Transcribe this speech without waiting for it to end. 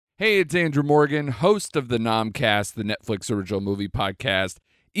Hey, it's Andrew Morgan, host of the Nomcast, the Netflix original movie podcast.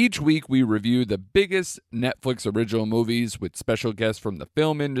 Each week, we review the biggest Netflix original movies with special guests from the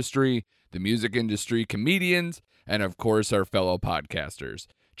film industry, the music industry, comedians, and of course, our fellow podcasters.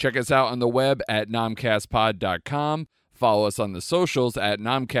 Check us out on the web at nomcastpod.com. Follow us on the socials at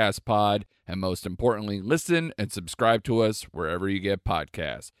nomcastpod, and most importantly, listen and subscribe to us wherever you get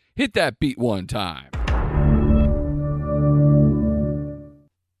podcasts. Hit that beat one time.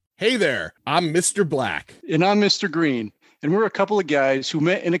 Hey there, I'm Mr. Black. And I'm Mr. Green. And we're a couple of guys who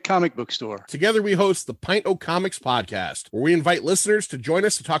met in a comic book store. Together we host the Pint O' Comics podcast, where we invite listeners to join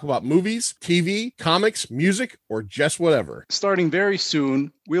us to talk about movies, TV, comics, music, or just whatever. Starting very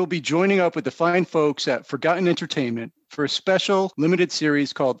soon, we'll be joining up with the fine folks at Forgotten Entertainment for a special limited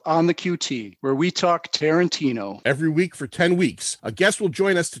series called On the QT, where we talk Tarantino. Every week for 10 weeks, a guest will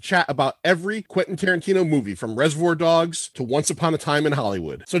join us to chat about every Quentin Tarantino movie, from Reservoir Dogs to Once Upon a Time in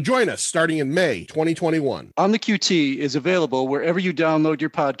Hollywood. So join us starting in May 2021. On the QT is available wherever you download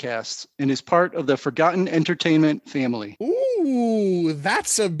your podcasts and is part of the Forgotten Entertainment family. Ooh,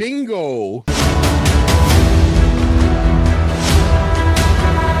 that's a bingo.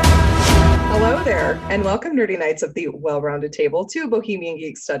 Hello there, and welcome, Nerdy Knights of the Well-Rounded Table, to Bohemian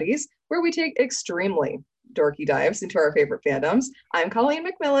Geek Studies, where we take extremely dorky dives into our favorite fandoms. I'm Colleen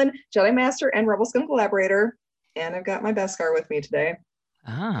McMillan, Jedi Master and Rebel Scum collaborator, and I've got my Beskar with me today.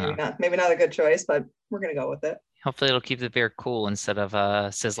 Maybe not a good choice, but we're going to go with it. Hopefully it'll keep the beer cool instead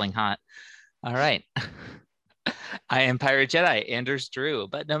of sizzling hot. All right. I am Pirate Jedi, Anders Drew,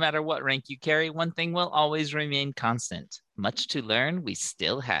 but no matter what rank you carry, one thing will always remain constant. Much to learn, we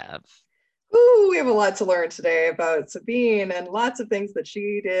still have. Ooh, we have a lot to learn today about Sabine and lots of things that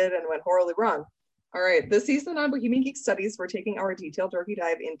she did and went horribly wrong. All right, this season on Bohemian Geek Studies, we're taking our detailed dorky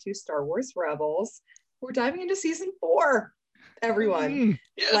dive into Star Wars Rebels. We're diving into season 4, everyone.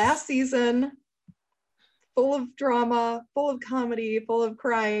 Yes. Last season, full of drama, full of comedy, full of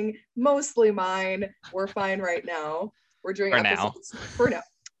crying, mostly mine. We're fine right now. We're doing episodes. For now,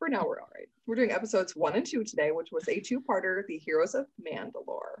 we're all right. We're doing episodes 1 and 2 today, which was a 2-parter, The Heroes of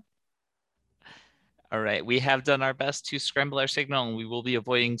Mandalore. All right, we have done our best to scramble our signal, and we will be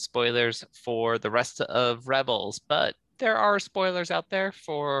avoiding spoilers for the rest of Rebels, but there are spoilers out there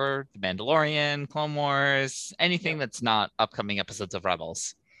for The Mandalorian, Clone Wars, anything that's not upcoming episodes of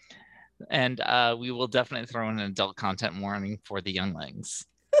Rebels. And we will definitely throw in an adult content warning for the younglings.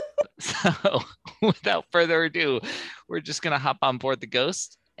 So without further ado, we're just going to hop on board the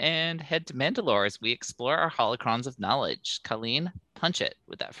Ghost and head to Mandalore as we explore our holocrons of knowledge. Colleen, punch it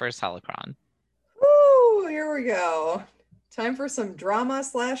with that first holocron. Woo, here we go. Time for some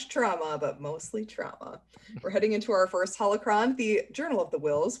drama/trauma, but mostly trauma. We're heading into our first holocron, the Journal of the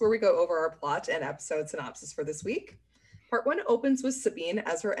Wills, where we go over our plot and episode synopsis for this week. Part 1 opens with Sabine,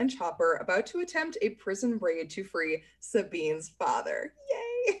 Ezra, and Chopper about to attempt a prison raid to free Sabine's father.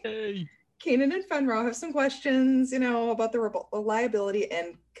 Yay! Kanan and Fenrir have some questions, about the reliability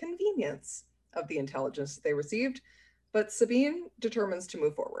and convenience of the intelligence they received, but Sabine determines to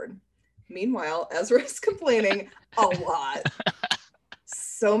move forward. Meanwhile, Ezra is complaining a lot.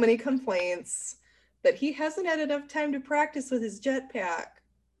 So many complaints that he hasn't had enough time to practice with his jetpack.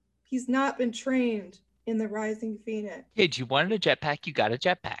 He's not been trained in the Rising Phoenix. Kid, you wanted a jetpack, you got a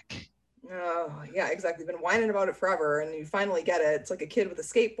jetpack. Oh, yeah, exactly. Been whining about it forever, and you finally get it. It's like a kid with a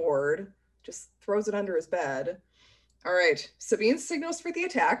skateboard. Just throws it under his bed. All right, Sabine signals for the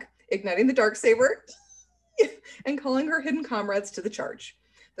attack, igniting the Darksaber and calling her hidden comrades to the charge.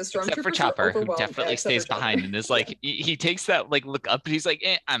 The stormtroopers Except for Chopper, who definitely stays behind and is like, he takes that look up and he's like,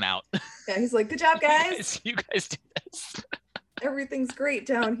 I'm out. Yeah, he's like, good job, guys. You guys do this. Everything's great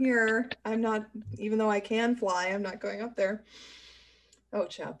down here. I'm not, even though I can fly, I'm not going up there. Oh,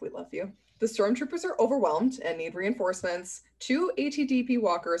 Chap, we love you. The stormtroopers are overwhelmed and need reinforcements. 2 ATDP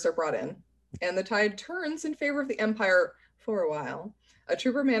walkers are brought in, and the tide turns in favor of the Empire for a while. A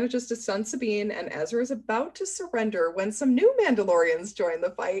trooper manages to stun Sabine, and Ezra is about to surrender when some new Mandalorians join the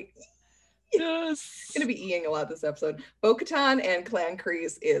fight. Yes. Gonna be eating a lot this episode. Bo-Katan and Clan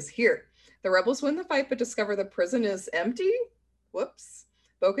Kryze is here. The rebels win the fight, but discover the prison is empty. Whoops.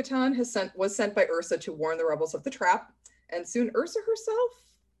 Bo-Katan was sent by Ursa to warn the rebels of the trap, and soon Ursa herself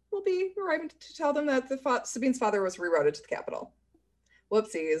will be arriving to tell them that Sabine's father was rerouted to the capital.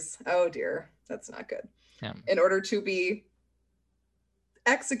 Whoopsies. Oh dear, that's not good. Yeah. In order to be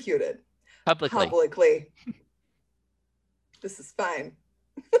executed publicly. This is fine.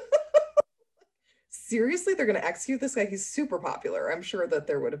 Seriously, they're going to execute this guy? He's super popular. I'm sure that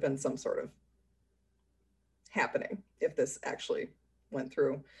there would have been some sort of happening if this actually went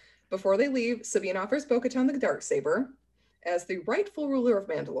through. Before they leave, Sabine offers Bo-Katan the Darksaber, as the rightful ruler of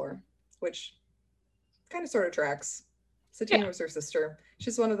Mandalore, which kind of sort of tracks. Satine was her sister.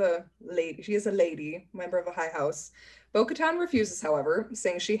 She's one of the lady. She is a lady, member of a high house. Bo-Katan refuses, however,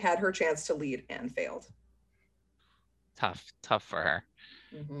 saying she had her chance to lead and failed. Tough for her.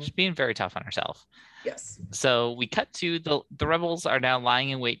 Mm-hmm. She's being very tough on herself. Yes. So we cut to the rebels are now lying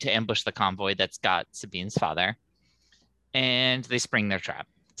in wait to ambush the convoy that's got Sabine's father, and they spring their trap.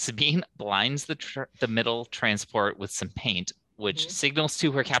 Sabine blinds the middle transport with some paint, which signals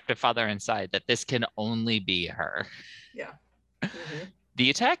to her captive father inside that this can only be her. Yeah. Mm-hmm. The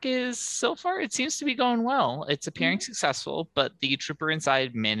attack is, so far, it seems to be going well. It's appearing successful, but the trooper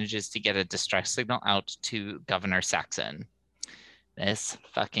inside manages to get a distress signal out to Governor Saxon. This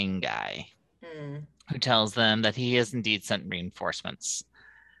fucking guy. Who tells them that he has indeed sent reinforcements.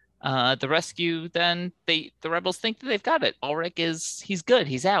 The rescue, then, the rebels think that they've got it. Ulrich he's good,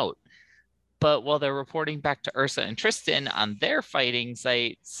 he's out. But while they're reporting back to Ursa and Tristan on their fighting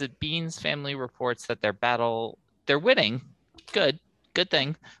site, Sabine's family reports that they're winning. Good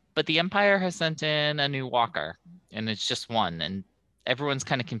thing. But the Empire has sent in a new walker, and it's just one. And everyone's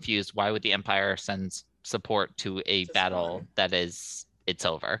kind of confused. Why would the Empire send support to a battle that it's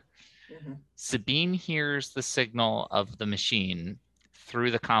over? Mm-hmm. Sabine hears the signal of the machine through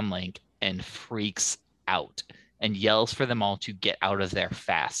the comlink and freaks out and yells for them all to get out of there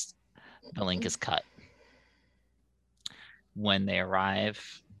fast. The link is cut. When they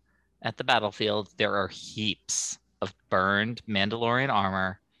arrive at the battlefield, there are heaps of burned Mandalorian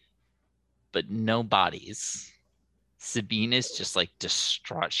armor, but no bodies. Sabine is just like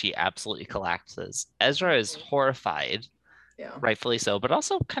distraught. She absolutely collapses. Ezra is horrified. Yeah. Rightfully so, but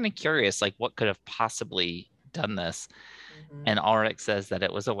also kind of curious, like what could have possibly done this. And Ulrich says that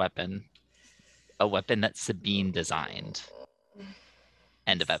it was a weapon that Sabine designed.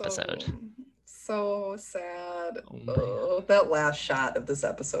 End of episode. So sad. Oh, that last shot of this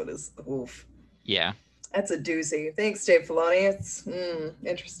episode is oof. Yeah. That's a doozy. Thanks, Dave Filoni. It's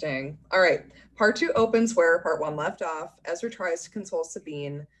interesting. All right. Part 2 opens where Part 1 left off. Ezra tries to console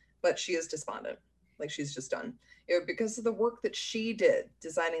Sabine, but she is despondent. Like she's just done. Because of the work that she did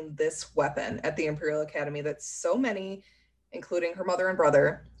designing this weapon at the Imperial Academy that so many, including her mother and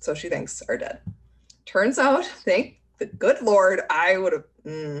brother, so she thinks, are dead. Turns out, thank the good Lord, I would have...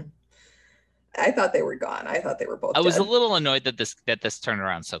 I thought they were gone. I thought they were both dead. I was a little annoyed that this turned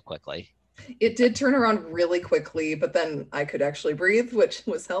around so quickly. It did turn around really quickly, but then I could actually breathe, which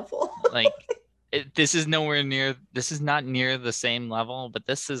was helpful. Like, this is not near the same level, but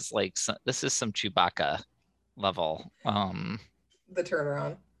this is some Chewbacca level. The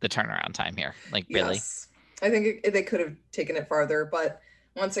turnaround time here, like, really. Yes. I think they could have taken it farther, but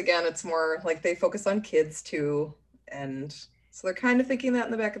once again, it's more like they focus on kids too, and so they're kind of thinking that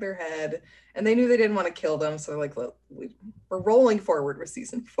in the back of their head, and they knew they didn't want to kill them, so they're like, we're rolling forward with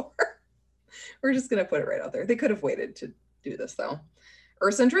season 4. We're just gonna put it right out there. They could have waited to do this though.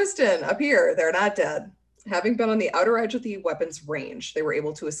 Ursa and Tristan appear. They're not dead. Having been on the outer edge of the weapon's range, they were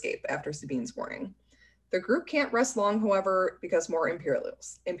able to escape after Sabine's warning. The group can't rest long, however, because more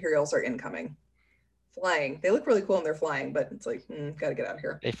Imperials are incoming. Flying. They look really cool when they're flying, but it's like, gotta get out of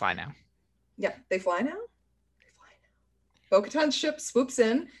here. They fly now. Yeah, they fly now? Bo-Katan's ship swoops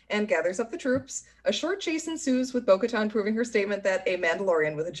in and gathers up the troops. A short chase ensues with Bo-Katan proving her statement that a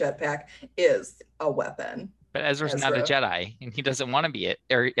Mandalorian with a jetpack is a weapon. But Ezra's not a Jedi, and he doesn't want to be it.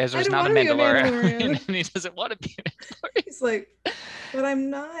 Or Ezra's not a Mandalorian, and he doesn't want to be a Mandalorian. He's like, but I'm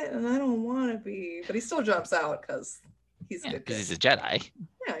not, and I don't want to be. But he still jumps out because he's good. Because he's a Jedi.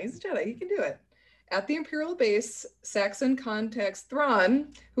 Yeah, he's a Jedi. He can do it. At the Imperial base, Saxon contacts Thrawn,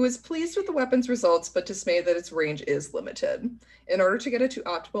 who is pleased with the weapon's results, but dismayed that its range is limited. In order to get it to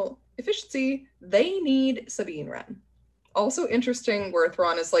optimal efficiency, they need Sabine Wren. Also interesting where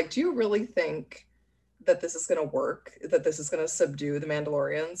Thrawn is like, do you really think that this is going to work? That this is going to subdue the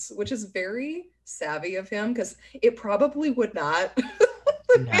Mandalorians? Which is very savvy of him, because it probably would not.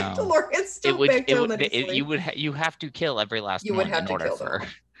 Mandalorians still back down. You have to kill every last one in order for...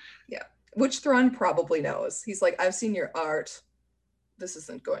 Yeah. Which Thrawn probably knows. He's like, I've seen your art. This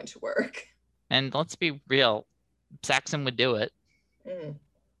isn't going to work. And let's be real, Saxon would do it.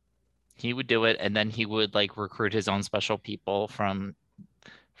 He would do it, and then he would like recruit his own special people from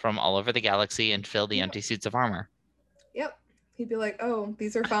all over the galaxy and fill the empty suits of armor. Yep. He'd be like, oh,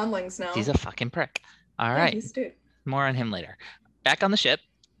 these are foundlings now. He's a fucking prick. All right. He's a dude. More on him later. Back on the ship,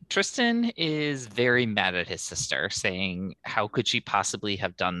 Tristan is very mad at his sister, saying, how could she possibly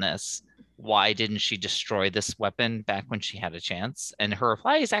have done this? Why didn't she destroy this weapon back when she had a chance? And her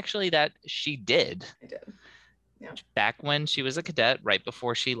reply is actually that she did. I did. Yeah. Back when she was a cadet, right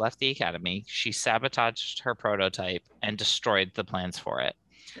before she left the academy, she sabotaged her prototype and destroyed the plans for it.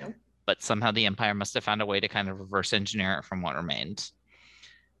 Yep. But somehow the Empire must have found a way to kind of reverse engineer it from what remained.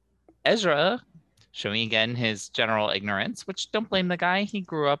 Ezra, showing again his general ignorance, which don't blame the guy. He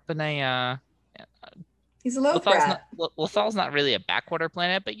grew up in a He's a low brat. Lethal's not really a backwater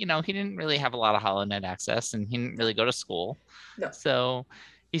planet, but he didn't really have a lot of HoloNet access, and he didn't really go to school. No. So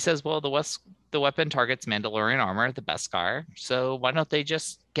he says, well, the weapon targets Mandalorian armor, the Beskar, so why don't they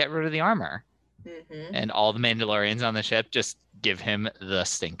just get rid of the armor? Mm-hmm. And all the Mandalorians on the ship just give him the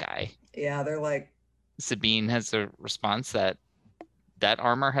stink eye. Yeah, they're like... Sabine has a response that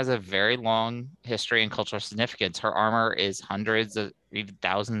armor has a very long history and cultural significance. Her armor is hundreds of even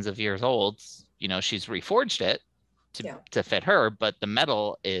thousands of years old. She's reforged it to fit her, but the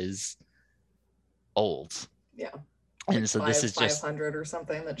metal is old. Yeah. And so this is just 500 or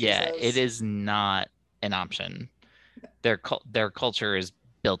something that it is not an option. Their culture is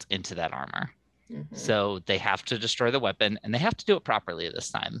built into that armor. Mm-hmm. So they have to destroy the weapon, and they have to do it properly this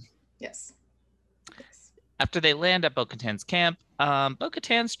time. Yes. After they land at Bo-Katan's camp,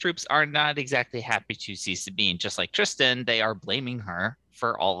 Bo-Katan's troops are not exactly happy to see Sabine. Just like Tristan, they are blaming her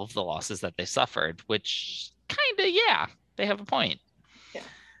for all of the losses that they suffered, which they have a point.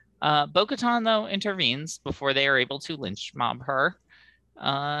 Yeah. Bo-Katan, though, intervenes before they are able to lynch mob her,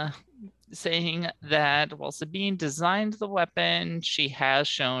 saying that while Sabine designed the weapon, she has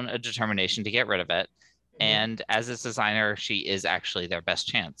shown a determination to get rid of it. Mm-hmm. And as its designer, she is actually their best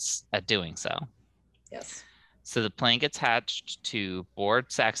chance at doing so. Yes. So the plan gets hatched to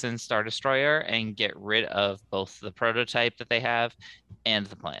board Saxon's Star Destroyer and get rid of both the prototype that they have and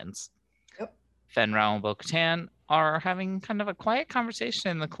the plans. Yep. Fenn Rau and Bo-Katan are having kind of a quiet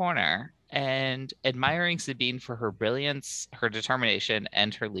conversation in the corner and admiring Sabine for her brilliance, her determination,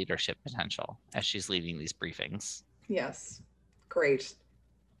 and her leadership potential as she's leading these briefings. Yes. Great.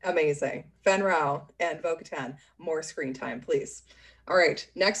 Amazing. Fenn Rau and Bo-Katan. More screen time, please. All right.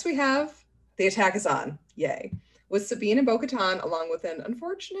 Next we have The Attack is On. Yay. With Sabine and Bo-Katan, along with an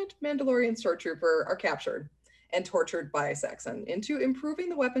unfortunate Mandalorian stormtrooper, are captured and tortured by Saxon into improving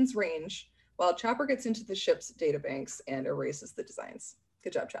the weapon's range while Chopper gets into the ship's databanks and erases the designs.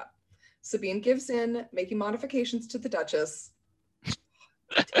 Good job, Chop. Sabine gives in, making modifications to the Duchess.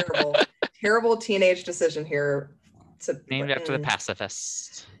 Terrible teenage decision here. Named after the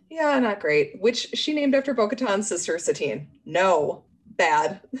pacifist. Yeah, not great. Which she named after Bo-Katan's sister, Satine. No.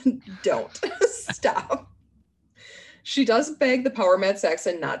 Bad. Don't. Stop. She does beg the Power Mad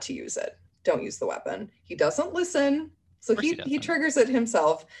Saxon not to use it. Don't use the weapon. He doesn't listen, so he triggers it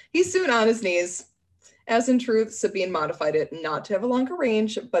himself. He's soon on his knees. As in truth, Sabine modified it not to have a longer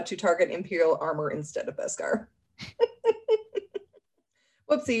range, but to target Imperial armor instead of Beskar.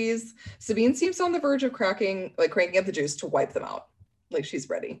 Whoopsies. Sabine seems on the verge of cranking up the juice to wipe them out. Like she's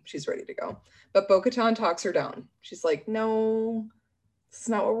ready. She's ready to go. But Bo-Katan talks her down. She's like, no, this is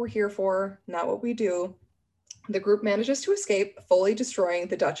not what we're here for. Not what we do. The group manages to escape, fully destroying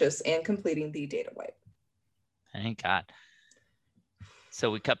the Duchess and completing the data wipe. Thank God. So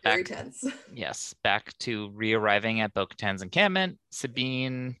we cut back. Very tense. Yes, back to re-arriving at Bo-Katan's encampment.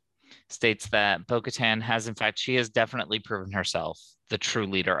 Sabine states that Bo-Katan has definitely proven herself the true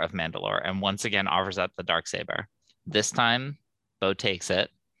leader of Mandalore, and once again offers up the Darksaber. This time, Bo takes it,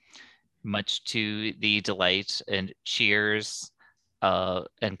 much to the delight and cheers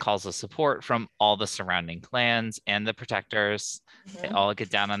and calls of support from all the surrounding clans and the protectors. Mm-hmm. They all get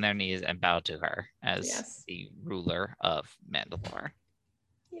down on their knees and bow to her as the ruler of Mandalore.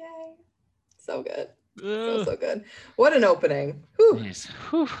 Yay. So good. So good. What an opening. Whew. Nice.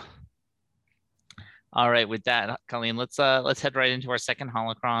 Whew. All right, with that, Colleen, let's head right into our second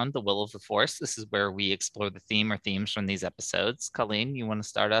holocron, The Will of the Force. This is where we explore the theme or themes from these episodes. Colleen, you want to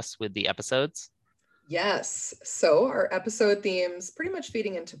start us with the episodes? Yes. So our episode themes, pretty much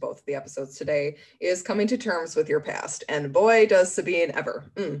feeding into both of the episodes today, is coming to terms with your past. And boy, does Sabine ever.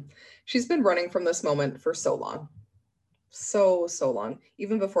 She's been running from this moment for so long. So long.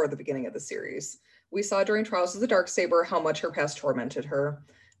 Even before the beginning of the series. We saw during Trials of the Darksaber how much her past tormented her.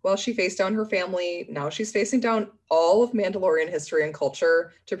 While she faced down her family, now she's facing down all of Mandalorian history and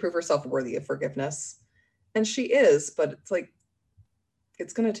culture to prove herself worthy of forgiveness. And she is, but it's like,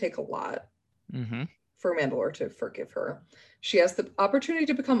 it's going to take a lot for Mandalore to forgive her. She has the opportunity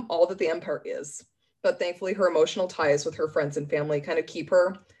to become all that the Empire is, but thankfully her emotional ties with her friends and family kind of keep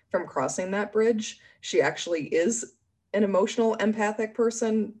her from crossing that bridge. She actually is an emotional, empathic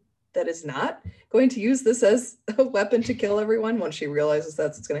person that is not going to use this as a weapon to kill everyone when she realizes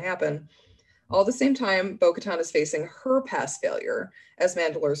that's what's going to happen. All at the same time, Bo-Katan is facing her past failure as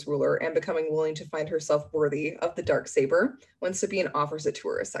Mandalore's ruler and becoming willing to find herself worthy of the Darksaber when Sabine offers it to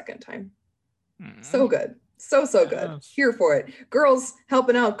her a second time. So good. So good. Yes. Here for it. Girls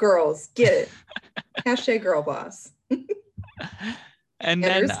helping out girls. Get it. Hashtag girl boss. And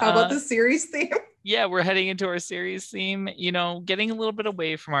Anders, then, how about the series theme? yeah, we're heading into our series theme, getting a little bit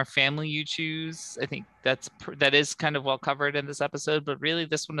away from our family you choose. I think that is kind of well covered in this episode, but really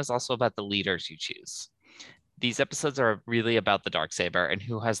this one is also about the leaders you choose. These episodes are really about the Darksaber and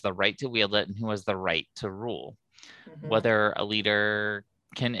who has the right to wield it and who has the right to rule. Whether a leader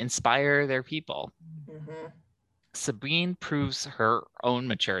can inspire their people. Sabine proves her own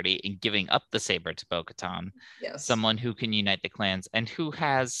maturity in giving up the saber to Bo-Katan, Yes. someone who can unite the clans and who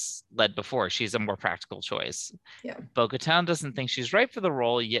has led before. She's a more practical choice. Yeah. Bo-Katan doesn't think she's right for the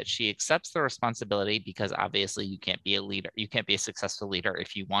role, yet she accepts the responsibility because obviously you can't be a leader. You can't be a successful leader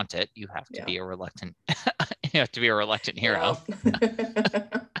if you want it. You have to be a reluctant. You have to be a reluctant hero.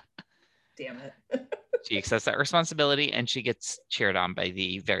 Yeah. Damn it. She accepts that responsibility and she gets cheered on by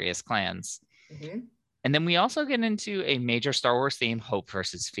the various clans. And then we also get into a major Star Wars theme, hope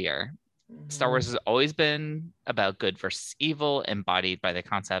versus fear. Star Wars has always been about good versus evil, embodied by the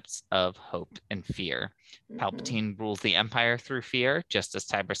concepts of hope and fear. Palpatine rules the Empire through fear, just as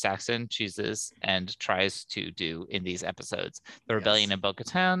Tiber Saxon chooses and tries to do in these episodes. The Rebellion and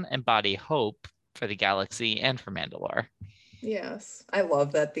Bo-Katan embody hope for the galaxy and for Mandalore. Yes, I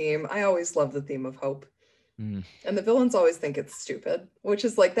love that theme. I always love the theme of hope. And the villains always think it's stupid, which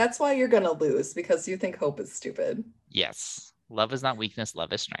is like, that's why you're going to lose, because you think hope is stupid. Yes. Love is not weakness.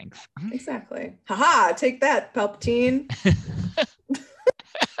 Love is strength. Exactly. Haha, take that, Palpatine.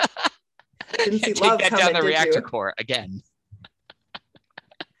 Didn't see Take love that coming, down the did reactor you? core again.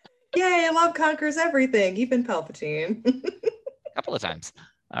 Yay, love conquers everything, even Palpatine. A couple of times.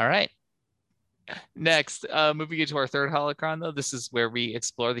 All right. Next, moving into our third holocron, though, this is where we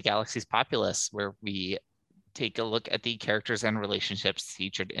explore the galaxy's populace, where we take a look at the characters and relationships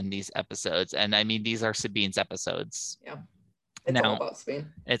featured in these episodes. And I mean, these are Sabine's episodes. Yeah. It's all about Sabine.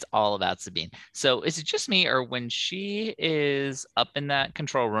 It's all about Sabine. So is it just me, or when she is up in that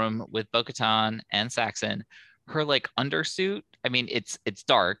control room with Bo-Katan and Saxon, her like undersuit, I mean, it's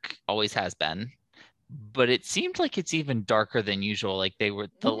dark, always has been, but it seemed like it's even darker than usual. Like the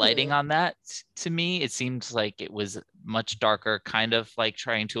lighting on that, to me, it seemed like it was much darker, kind of like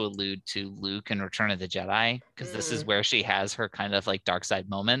trying to allude to Luke in Return of the Jedi, because this is where she has her kind of like dark side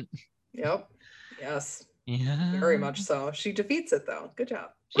moment. Yep. Yes. Yeah. Very much so. She defeats it though. Good job.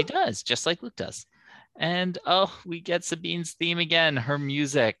 She does, just like Luke does. And we get Sabine's theme again, her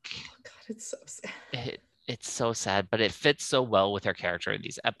music. Oh, God, it's so sad. It's so sad, but it fits so well with her character in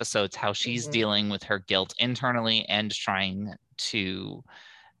these episodes, how she's dealing with her guilt internally and trying to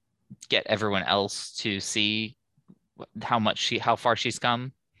get everyone else to see how far she's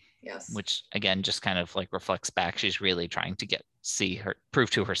come. Yes. Which again, just kind of like reflects back. She's really trying to prove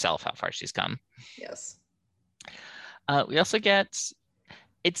to herself how far she's come. Yes. We also get,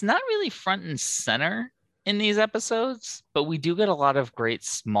 it's not really front and center in these episodes, but we do get a lot of great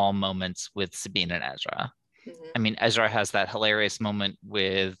small moments with Sabine and Ezra. I mean, Ezra has that hilarious moment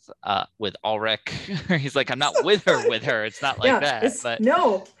with Ulrich. He's like, I'm not with her. It's not like that. But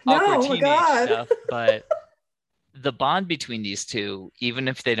no, oh my God. Stuff, but the bond between these two, even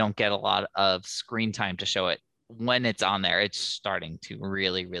if they don't get a lot of screen time to show it, when it's on there, it's starting to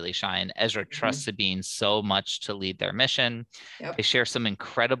really, really shine. Ezra trusts Sabine so much to lead their mission. Yep. They share some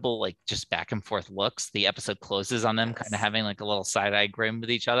incredible, like, just back and forth looks. The episode closes on them kind of having like a little side-eye grin with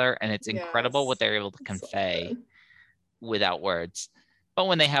each other, and it's incredible what they're able to convey without words. But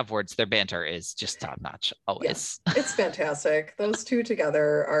when they have words, their banter is just top-notch, always. Yeah, it's fantastic. Those two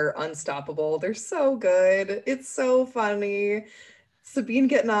together are unstoppable. They're so good. It's so funny. Sabine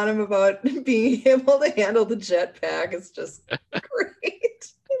getting on him about being able to handle the jetpack is just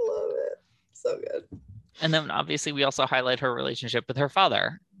great. I love it. So good. And then obviously we also highlight her relationship with her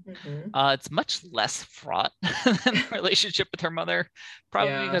father. It's much less fraught than the relationship with her mother,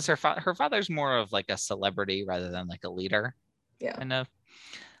 probably because her father's more of like a celebrity rather than like a leader. Yeah. Kind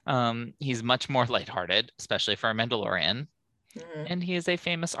of. He's much more lighthearted, especially for a Mandalorian. And he is a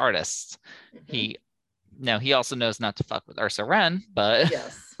famous artist. He also knows not to fuck with Ursa Wren, but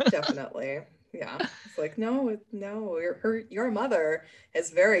yes, definitely. Yeah. It's like, no, your mother is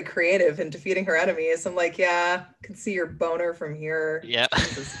very creative in defeating her enemies. I'm like, yeah, can see your boner from here. Yeah.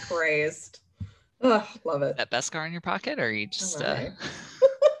 Jesus Christ. Ugh, love it. That Beskar in your pocket, or you just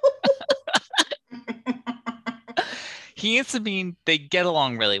he and Sabine, they get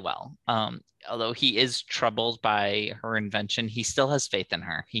along really well. Although he is troubled by her invention, he still has faith in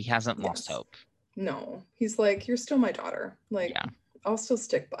her. He hasn't lost hope. No, he's like, you're still my daughter. Like, Yeah. I'll still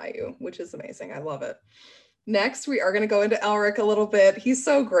stick by you, which is amazing. I love it. Next, we are going to go into Elric a little bit. He's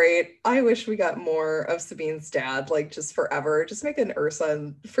so great. I wish we got more of Sabine's dad, like just forever. Just make an Ursa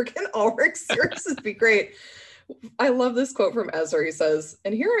and freaking Elric series would be great. I love this quote from Ezra. He says,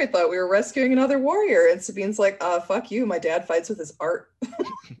 and here I thought we were rescuing another warrior. And Sabine's like, fuck you. My dad fights with his art.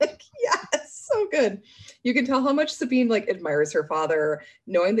 Like, yes, so good. You can tell how much Sabine like admires her father,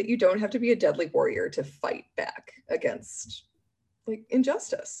 knowing that you don't have to be a deadly warrior to fight back against like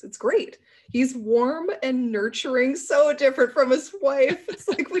injustice. It's great. He's warm and nurturing, so different from his wife. It's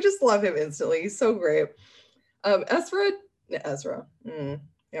like we just love him instantly. He's so great. Ezra.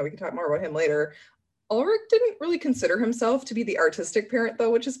 Yeah, we can talk more about him later. Ulrich didn't really consider himself to be the artistic parent, though,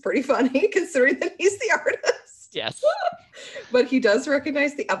 which is pretty funny considering that he's the artist. Yes. But he does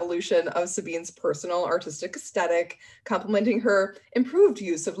recognize the evolution of Sabine's personal artistic aesthetic, complimenting her improved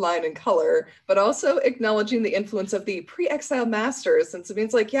use of line and color, but also acknowledging the influence of the pre-exile masters. And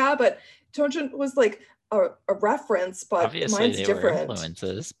Sabine's like, yeah, but Tonjin was like a reference, but Obviously mine's they different. were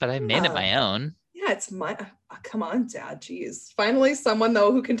influences, but I made it my own. Yeah, it's my come on, Dad. Jeez. Finally, someone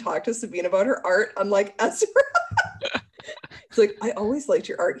though who can talk to Sabine about her art, unlike Ezra. It's like, I always liked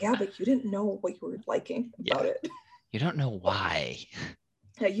your art. Yeah, but you didn't know what you were liking about it. You don't know why.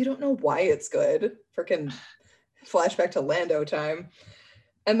 Yeah, you don't know why it's good. Freaking flashback to Lando time.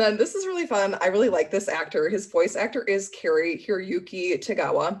 And then this is really fun. I really like this actor. His voice actor is Cary Hiroyuki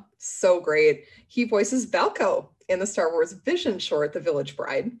Tagawa. So great. He voices Balco in the Star Wars Vision short, The Village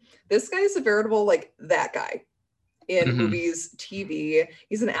Bride. This guy is a veritable, like, that guy in movies, TV.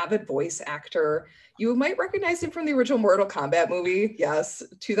 He's an avid voice actor. You might recognize him from the original Mortal Kombat movie. Yes,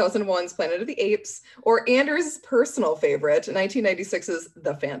 2001's Planet of the Apes, or Anders' personal favorite, 1996's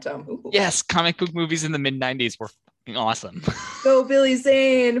The Phantom. Ooh. Yes, comic book movies in the mid-90s were fucking awesome. Go Billy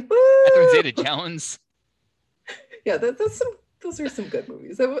Zane. Woo! Catherine Zeta-Jones. Yeah, those are some good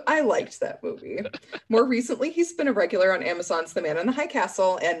movies. I liked that movie. More recently, he's been a regular on Amazon's The Man in the High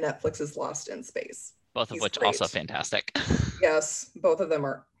Castle and Netflix's Lost in Space. Both of He's which great. also fantastic. Yes, both of them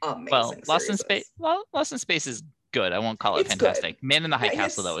are amazing. Well, Lost in series. Space. Well, Lost in Space is good. I won't call it It's fantastic. good. Man in the High Yeah,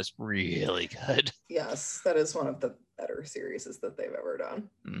 Castle yes. though is really good. Yes, that is one of the better series that they've ever done.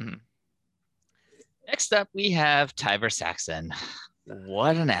 Mm-hmm. Next up, we have Tyber Saxon.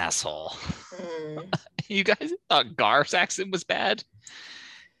 What an asshole! Mm. You guys thought Gar Saxon was bad?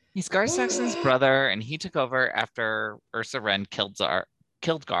 He's Gar Saxon's brother, and he took over after Ursa Wren killed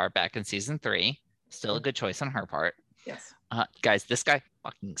Gar back in season 3. Still a good choice on her part. Yes. Guys, this guy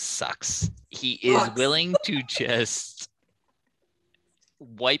fucking sucks. He is willing to just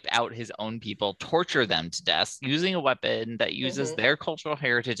wipe out his own people, torture them to death, using a weapon that uses their cultural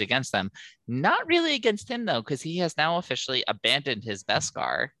heritage against them. Not really against him, though, because he has now officially abandoned his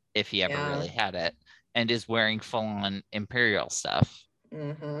Beskar, if he ever really had it, and is wearing full-on Imperial stuff.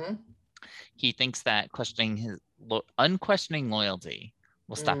 Mm-hmm. He thinks that questioning his unquestioning loyalty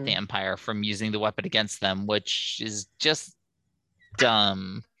will stop the Empire from using the weapon against them, which is just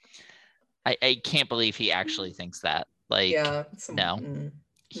dumb. I can't believe he actually thinks that. Like,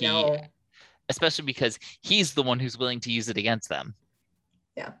 no. Especially because he's the one who's willing to use it against them.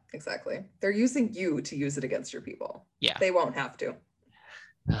 Yeah, exactly. They're using you to use it against your people. Yeah. They won't have to.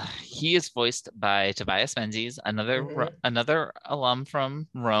 He is voiced by Tobias Menzies, another alum from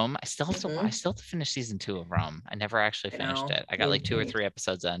Rome. I still have to finish season 2 of Rome. I never actually finished it. I got like 2 or 3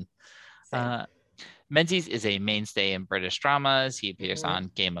 episodes in. Menzies is a mainstay in British dramas. He appears on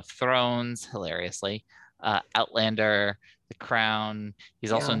Game of Thrones, hilariously, Outlander, The Crown.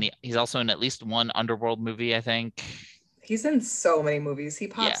 He's also in at least one Underworld movie, I think. He's in so many movies. He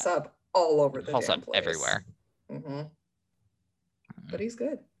pops up all over the damn place. Everywhere. But he's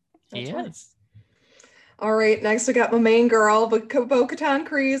good. He is. All right, next we got my main girl, Bo-Katan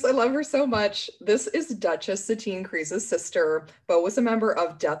Kryze. I love her so much. This is Duchess Satine Kryze's sister. Bo was a member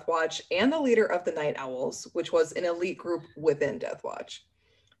of Death Watch and the leader of the Night Owls, which was an elite group within Death Watch.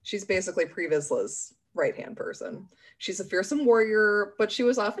 She's basically Pre Vizsla's right-hand person. She's a fearsome warrior, but she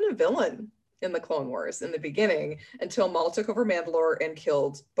was often a villain in the Clone Wars in the beginning until Maul took over Mandalore and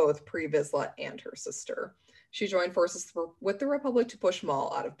killed both Pre Vizsla and her sister. She joined forces with the Republic to push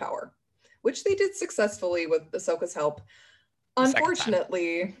Maul out of power, which they did successfully with Ahsoka's help.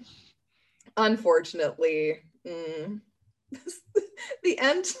 Unfortunately, the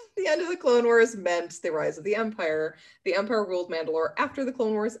end of the Clone Wars meant the rise of the Empire. The Empire ruled Mandalore after the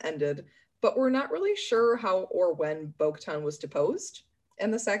Clone Wars ended, but we're not really sure how or when Bo-Katan was deposed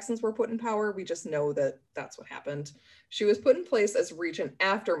and the Saxons were put in power. We just know that that's what happened. She was put in place as regent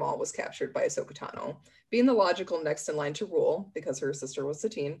after Maul was captured by Ahsoka Tano, being the logical next in line to rule because her sister was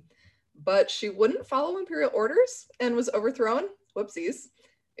Satine. but she wouldn't follow Imperial orders and was overthrown. Whoopsies.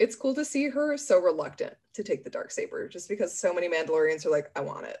 It's cool to see her so reluctant to take the Darksaber, just because so many Mandalorians are like, I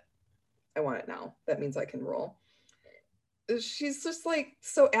want it. I want it now. That means I can rule. She's just like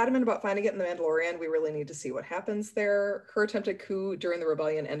so adamant about finding it in the Mandalorian. We really need to see what happens there. Her attempted coup during the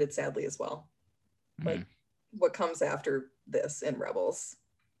rebellion ended sadly as well. But what comes after this in Rebels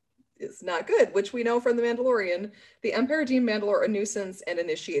is not good, which we know from the Mandalorian. The Empire deemed Mandalore a nuisance and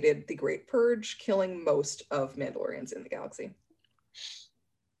initiated the Great Purge, killing most of Mandalorians in the galaxy.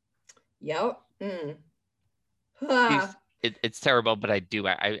 Yep. It's terrible, but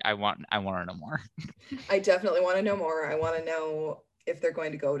I want to know more. I definitely want to know more. I want to know if they're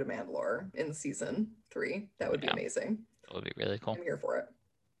going to go to Mandalore in season 3. That would be amazing. That would be really cool. I'm here for it.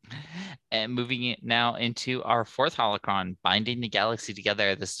 And moving it now into our 4th holocron, Binding the Galaxy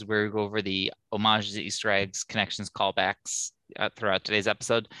Together. This is where we go over the homages, Easter eggs, connections, callbacks throughout today's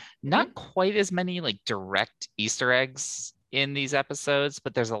episode. Not quite as many like direct Easter eggs in these episodes,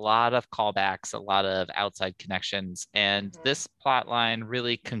 but there's a lot of callbacks, a lot of outside connections, and this plot line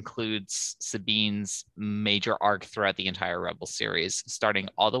really concludes Sabine's major arc throughout the entire Rebel series, starting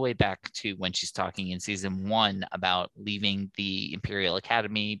all the way back to when she's talking in season 1 about leaving the Imperial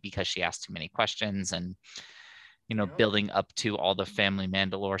Academy because she asked too many questions, and building up to all the family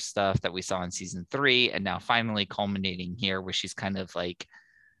Mandalore stuff that we saw in season 3, and now finally culminating here where she's completed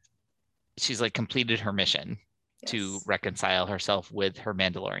her mission. Yes. To reconcile herself with her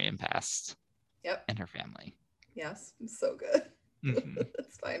Mandalorian past. Yep. And her family. Yes, so good.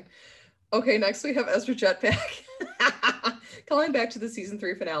 That's fine. Okay, next we have Ezra Jetpack. Calling back to the season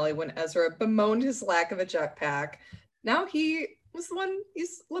 3 finale when Ezra bemoaned his lack of a jetpack. Now he was the one,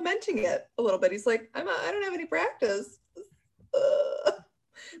 he's lamenting it a little bit. He's like, I don't have any practice.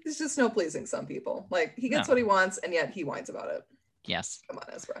 There's just no pleasing some people. Like, he gets what he wants, and yet he whines about it. Yes. Come on,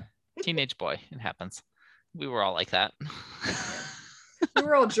 Ezra. Teenage boy, it happens. We were all like that. We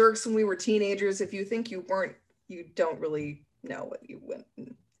were all jerks when we were teenagers. If you think you weren't, you don't really know what you went.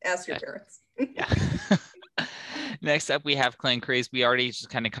 Ask your parents. Yeah. Next up, we have Clan Kryze. We already just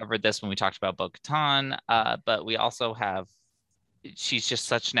kind of covered this when we talked about Bo-Katan, but we also have, she's just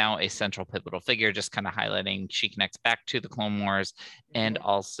such now a central pivotal figure, just kind of highlighting she connects back to the Clone Wars, and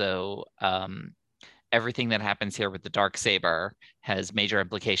also everything that happens here with the Darksaber has major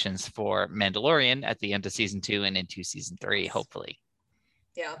implications for Mandalorian at the end of season 2 and into season 3, hopefully.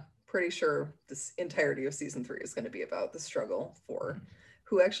 Yeah, pretty sure this entirety of season 3 is going to be about the struggle for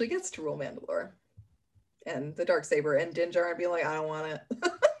who actually gets to rule Mandalore. And the Darksaber and Din Djarin being like, I don't want it.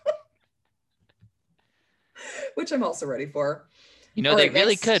 Which I'm also ready for. They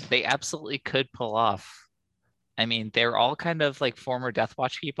really could. They absolutely could pull off. I mean, they're all kind of like former Death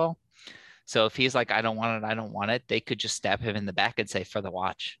Watch people. So if he's like, I don't want it, they could just stab him in the back and say, for the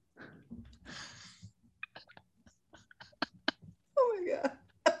watch. Oh my God.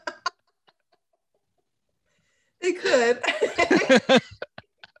 They could.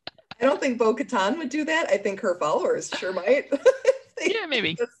 I don't think Bo-Katan would do that. I think her followers sure might. Yeah,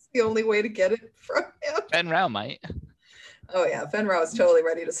 maybe. That's the only way to get it from him. Fenn Rau might. Oh yeah, Fenn Rau is totally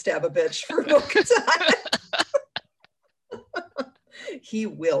ready to stab a bitch for Bo-Katan. He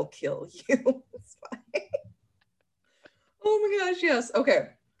will kill you. It's fine. Oh my gosh, yes. Okay,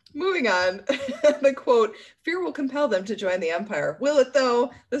 moving on. The quote, fear will compel them to join the Empire. Will it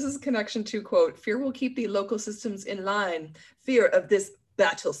though? This is a connection to quote, fear will keep the local systems in line. Fear of this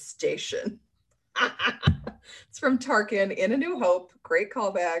battle station. It's from Tarkin in A New Hope. Great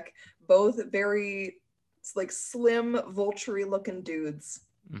callback. Both very like slim, vulture-y looking dudes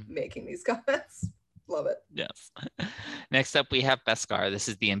making these comments. Love it. Yes. Next up, we have Beskar. This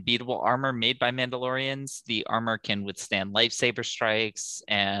is the unbeatable armor made by Mandalorians. The armor can withstand lightsaber strikes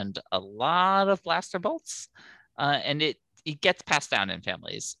and a lot of blaster bolts. And it gets passed down in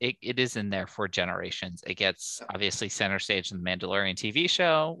families. It is in there for generations. It gets obviously center stage in the Mandalorian TV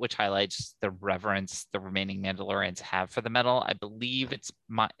show, which highlights the reverence the remaining Mandalorians have for the metal. I believe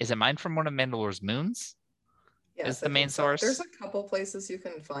is it mined from one of Mandalore's moons? Yes, is the main source. There's a couple places you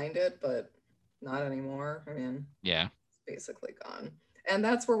can find it, but not anymore. I mean, yeah, it's basically gone. And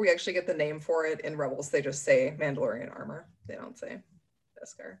that's where we actually get the name for it in Rebels. They just say Mandalorian armor. They don't say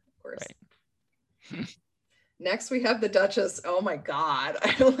Beskar, of course. Right. Next, we have the Duchess. Oh my God.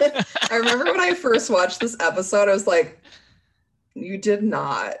 I remember when I first watched this episode, I was like, you did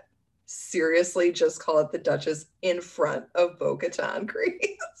not seriously just call it the Duchess in front of Bo-Katan,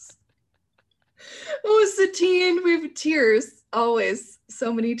 Kryze. Oh, Satine, we have tears. Always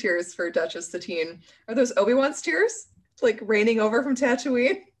so many tears for Duchess Satine. Are those Obi-Wan's tears? Like raining over from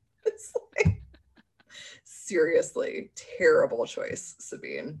Tatooine? It's like, seriously terrible choice,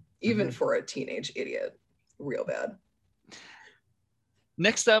 Sabine, even for a teenage idiot. Real bad.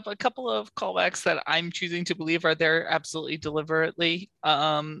 Next up, a couple of callbacks that I'm choosing to believe are there absolutely deliberately.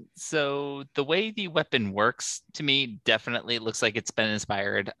 So the way the weapon works to me definitely looks like it's been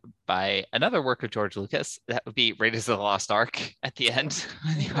inspired by another work of George Lucas. That would be Raiders of the Lost Ark at the end.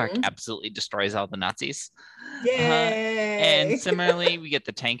 The Ark absolutely destroys all the Nazis. Yay! And similarly, we get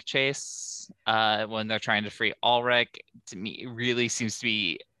the tank chase when they're trying to free Ulrich. To me, it really seems to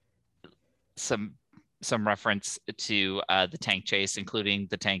be some reference to the tank chase, including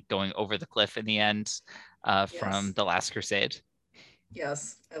the tank going over the cliff in the end from The Last Crusade.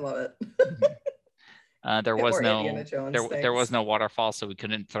 Yes, I love it. There was no waterfall, so we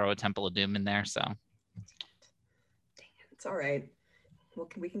couldn't throw a Temple of Doom in there. So dang it, it's all right.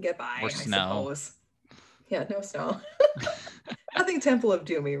 We can get by. Or snow. Suppose. Yeah, no snow. Nothing Temple of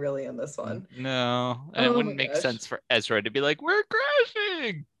Doomy really in this one. No, and it wouldn't make sense for Ezra to be like, "We're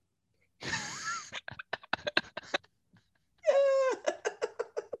crashing."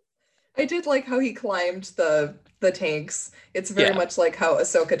 I did like how he climbed the tanks. It's very much like how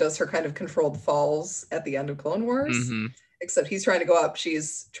Ahsoka does her kind of controlled falls at the end of Clone Wars. Except he's trying to go up,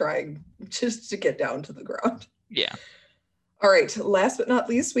 she's trying just to get down to the ground. Yeah. All right, last but not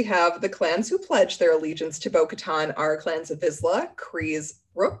least, we have the clans who pledge their allegiance to Bo-Katan are clans of Vizsla, Kryze,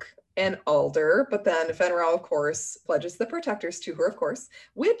 Rook, and Alder. But then Fenn Rau, of course, pledges the protectors to her, of course,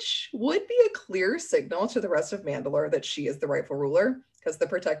 which would be a clear signal to the rest of Mandalore that she is the rightful ruler, because the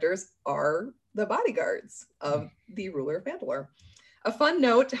protectors are the bodyguards of the ruler of Mandalore. A fun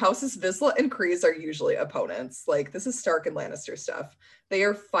note, Houses Vizsla and Kryze are usually opponents. Like, this is Stark and Lannister stuff. They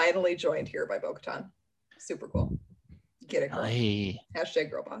are finally joined here by Bo-Katan. Super cool. Get it, girl. Hashtag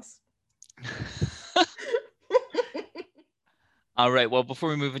girl boss. All right. Well, before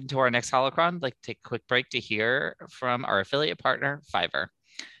we move into our next holocron, I'd like to take a quick break to hear from our affiliate partner, Fiverr.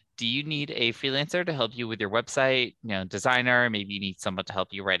 Do you need a freelancer to help you with your website, designer? Maybe you need someone to help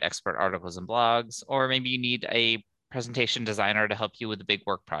you write expert articles and blogs, or maybe you need a presentation designer to help you with a big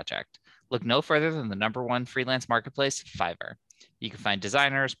work project. Look no further than the #1 freelance marketplace, Fiverr. You can find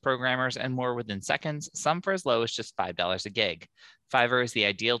designers, programmers, and more within seconds, some for as low as just $5 a gig. Fiverr is the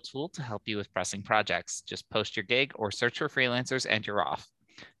ideal tool to help you with pressing projects. Just post your gig or search for freelancers and you're off.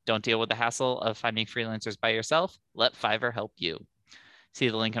 Don't deal with the hassle of finding freelancers by yourself. Let Fiverr help you. See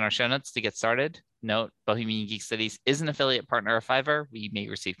the link in our show notes to get started. Note, Bohemian Geek Studies is an affiliate partner of Fiverr. We may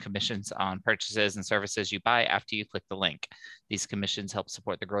receive commissions on purchases and services you buy after you click the link. These commissions help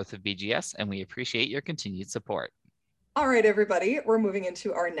support the growth of BGS, and we appreciate your continued support. All right, everybody, we're moving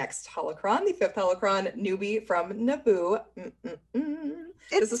into our next holocron, the 5th holocron, Newbie from Naboo.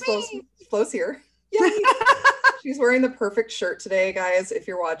 This is Flo's here. Yay! She's wearing the perfect shirt today, guys. If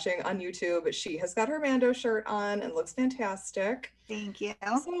you're watching on YouTube, she has got her Mando shirt on and looks fantastic. Thank you.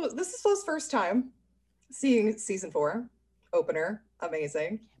 So this is Flo's first time seeing season 4 opener.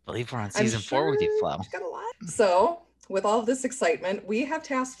 Amazing. I believe we're on season 4 with you, Flo. Got a lot. So with all of this excitement, we have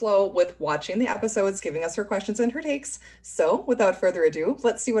tasked Flo with watching the episodes, giving us her questions and her takes. So without further ado,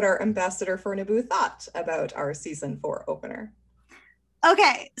 let's see what our ambassador for Naboo thought about our season 4 opener.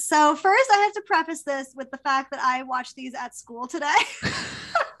 Okay, so first I have to preface this with the fact that I watched these at school today.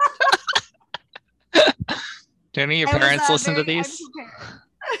 Do any of your parents listen to these?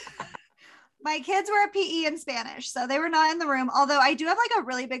 My kids were at PE in Spanish, so they were not in the room. Although I do have like a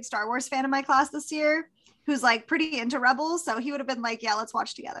really big Star Wars fan in my class this year who's like pretty into Rebels. So he would have been like, yeah, let's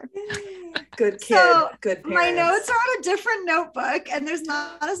watch together. Good kid, so good parents. My notes are on a different notebook and there's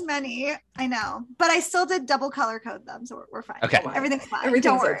not as many. I know, but I still did double color code them. So we're fine. Okay. Everything's fine. Everything's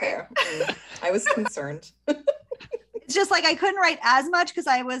Don't worry. okay. I was concerned. It's just like I couldn't write as much because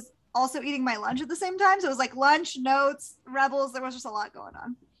I was also eating my lunch at the same time. So it was like lunch, notes, Rebels. There was just a lot going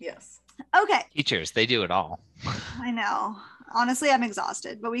on. Yes. Okay. Teachers, they do it all. I know. Honestly, I'm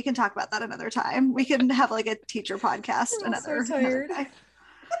exhausted, but we can talk about that another time. We can have like a teacher podcast. So tired.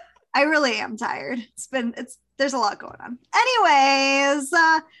 I really am tired. There's a lot going on. Anyways,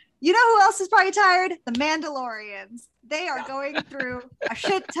 you know who else is probably tired? The Mandalorians. They are going through a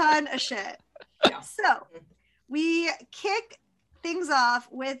shit ton of shit. Yeah. So we kick things off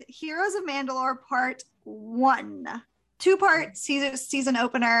with Heroes of Mandalore Part 1. 2-part season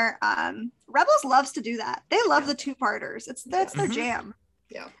opener. Rebels loves to do that. They love the 2-parters. That's their jam.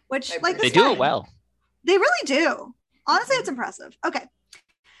 Yeah. Which they do it well. They really do. Honestly, it's impressive. Okay.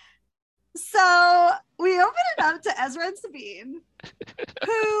 So we open it up to Ezra and Sabine,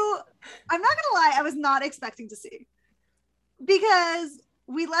 who I'm not gonna lie, I was not expecting to see. Because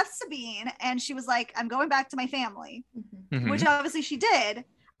we left Sabine and she was like, I'm going back to my family, which obviously she did.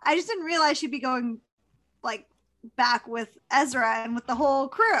 I just didn't realize she'd be going like back with Ezra and with the whole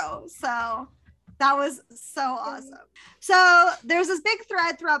crew. So that was so awesome. So there's this big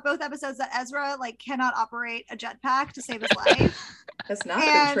thread throughout both episodes that Ezra like cannot operate a jetpack to save his life. Has not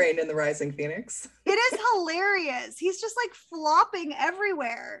been trained in the Rising Phoenix. It is hilarious. He's just like flopping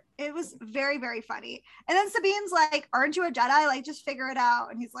everywhere. It was very, very funny. And then Sabine's like, aren't you a Jedi? Like, just figure it out.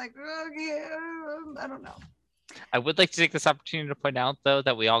 And he's like, okay, I don't know. I would like to take this opportunity to point out, though,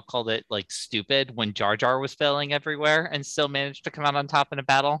 that we all called it like stupid when Jar Jar was failing everywhere and still managed to come out on top in a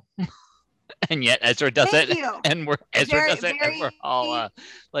battle. And yet Ezra does Thank it, you. and we're all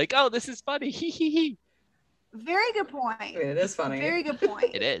like, "Oh, this is funny!" Hee hee hee. Very good point. I mean, it is funny. Very good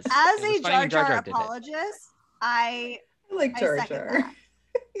point. It is. As It was a funny when Jar Jar did it. apologist, I I like Jar second Jar. that.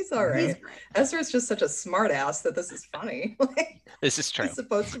 He's all right. He's great. Ezra's just such a smart ass that this is funny. Like, This is true. he's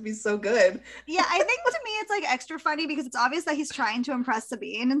supposed to be so good. Yeah, I think to me it's like extra funny because it's obvious that he's trying to impress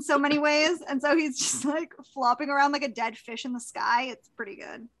Sabine in so many ways, and so he's just like flopping around like a dead fish in the sky. It's pretty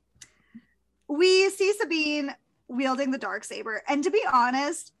good. We see Sabine wielding the Darksaber, and to be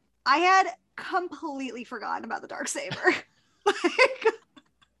honest, I had completely forgotten about the Darksaber. Like,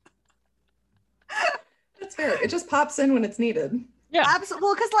 That's fair. It just pops in when it's needed. Yeah. absolutely.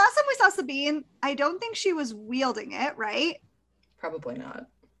 Well, because last time we saw Sabine, I don't think she was wielding it, right? Probably not.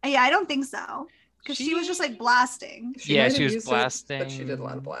 Yeah, I don't think so. Because she was just like blasting. Yeah, might she have was used it, blasting. but she did a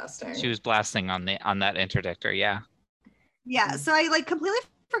lot of blasting. She was blasting on that interdictor. Yeah. Yeah, so I like completely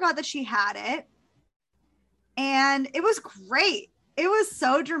forgot that she had it. And it was great. It was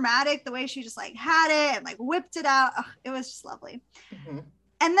so dramatic the way she just like had it and like whipped it out. Ugh, it was just lovely. Mhm.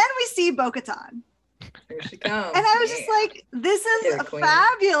 And then we see Bo-Katan. Here she comes. And I was just like, this is Get it, queen.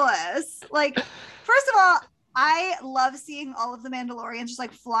 fabulous. Like, first of all, I love seeing all of the Mandalorians just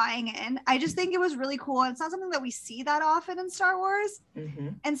like flying in. I just think it was really cool. And it's not something that we see that often in Star Wars.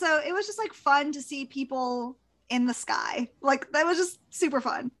 Mhm. And so it was just like fun to see people in the sky. Like, that was just super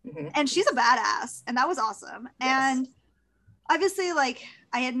fun. Mhm. And she's a badass. And that was awesome. Yes. And obviously, like,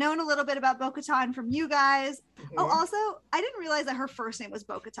 I had known a little bit about Bo-Katan from you guys. Oh, Mhm. also, I didn't realize that her first name was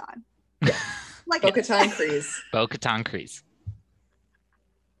Bo-Katan. Like, Bo-Katan Kryze. Bo-Katan Kryze.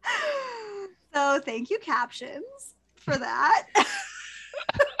 so thank you, captions, for that.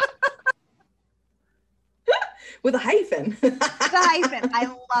 With a hyphen. The hyphen. I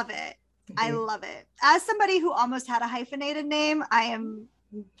love it. I Mhm. love it. As somebody who almost had a hyphenated name, I'm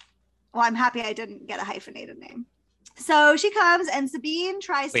happy I didn't get a hyphenated name. So she comes and Sabine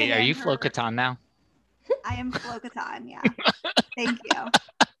tries to Wait, are hand you her- Flo Katan now? I am Flo-Katan, yeah. Thank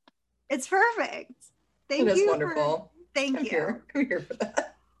you. It's perfect. Thank It is you. wonderful. Thank I'm you. here. I'm here for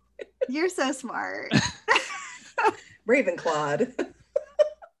that. You're so smart. Ravenclad.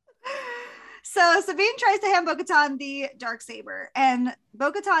 So Sabine tries to hand Bo-Katan the Darksaber, and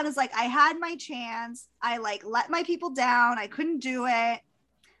Bo-Katan is like, I had my chance. I like let my people down. I couldn't do it.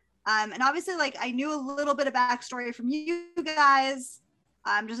 And obviously, like, I knew a little bit of backstory from you guys,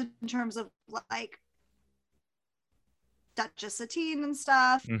 just in terms of like Duchess Satine and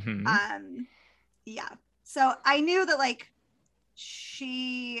stuff. Mhm. Yeah. So I knew that like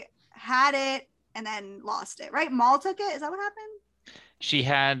she had it and then lost it, right? Maul took it. Is that what happened? She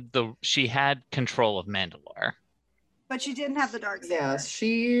had control of Mandalore. But she didn't have the Darksaber. Yeah,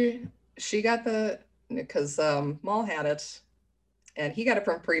 she got the, because Maul had it and he got it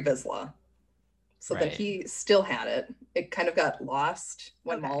from Pre Vizsla. So then Right. he still had it. It kind of got lost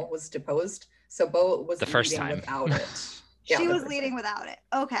when Okay. Maul was deposed. So Bo was The first leading time. without it. She Yeah, the was first leading time. without it.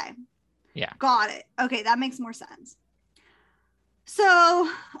 Okay. Yeah. Got it. Okay, that makes more sense. So,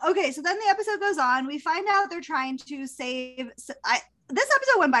 okay, so then the episode goes on. We find out they're trying to save. This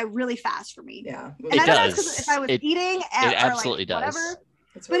episode went by really fast for me. Yeah. And It I don't know if does. it's 'cause if I was It- eating It or absolutely like does. whatever.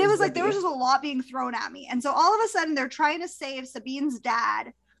 It's But it really was like there was zippy. just a lot being thrown at me. And so all of a sudden they're trying to save Sabine's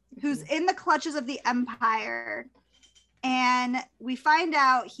dad, who's in the clutches of the Empire. And we find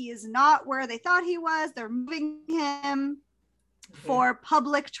out he is not where they thought he was. They're moving him for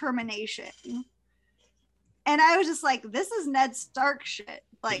public termination. And I was just like, this is Ned Stark shit.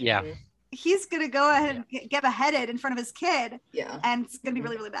 Like, Yeah. Mhm. he's going to go ahead and get beheaded in front of his kid. Yeah. And it's going to be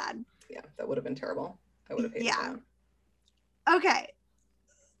really, really bad. Yeah. That would have been terrible. I would have hated Yeah. that. Okay.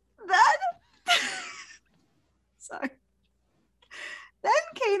 Then, sorry. Then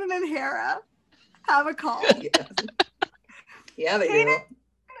Kanan and Hera have a call. Yeah. Yeah, they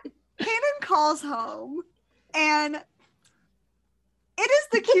do. Kanan calls home, and it is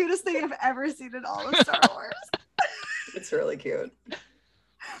the cutest thing I've ever seen in all of Star Wars. It's really cute.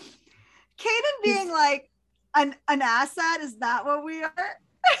 Kanan being like, an asset, is that what we are?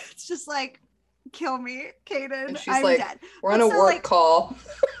 It's just like, kill me, Kanan. And she's I'm like, dead. We're on a So, work like- call.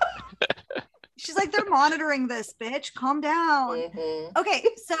 She's like, they're monitoring this, bitch. Calm down. Mhm. Okay,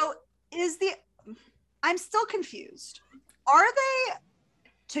 so I'm still confused. Are they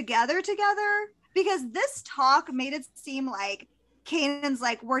together? Because this talk made it seem like Kanan's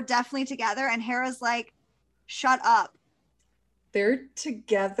like, we're definitely together, and Hera's like, shut up. They're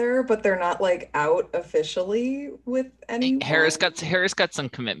together, but they're not like out officially with anyone. Harris got some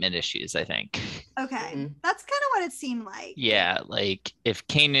commitment issues, I think. Okay, Mhm. that's kind of what it seemed like. Yeah, like if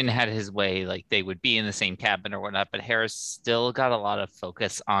Kanan had his way, like they would be in the same cabin or whatnot, but Harris still got a lot of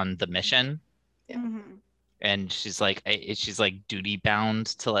focus on the mission. Yeah. Mhm. And she's like duty bound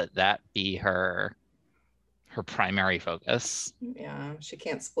to let that be her primary focus. Yeah, she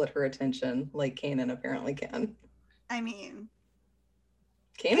can't split her attention like Kanan apparently can. I mean,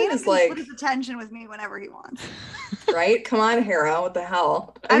 Kanan is can like, split his attention with me whenever he wants. right? Come on, Hera, what the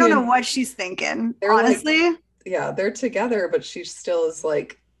hell? I don't know mean, what she's thinking, they're like- honestly. Yeah, they're together, but she still is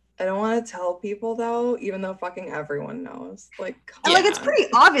like, I don't want to tell people though, even though fucking everyone knows. Like, come And, like, it's on. pretty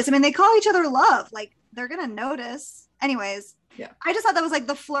obvious. I mean, they call each other love. Like, they're gonna notice. Anyways, Yeah. I just thought that was like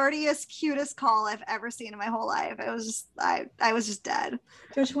the flirtiest, cutest call I've ever seen in my whole life. It was just, I was just dead.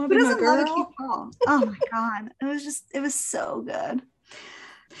 Don't you want to Who be my doesn't love a girl? cute call? Oh my god, it was so good.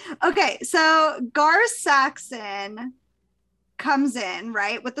 Okay, so Gar Saxon comes in,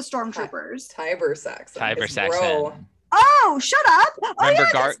 right, with the stormtroopers. Tiber Saxon. Tiber His bro. Saxon. Oh, shut up! Oh Remember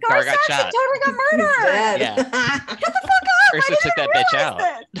yeah, Gar- Gar Gar got Saxon shot. totally got He's murdered. dead. Yeah. Shut the fuck up! Ursa I didn't took that even bitch realize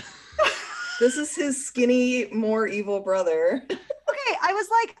out. it. This is his skinny, more evil brother. Okay, I was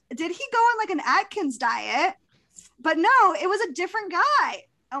like, did he go on like an Atkins diet? But no, it was a different guy.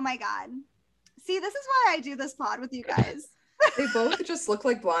 Oh my god. See, this is why I do this pod with you guys. They both just look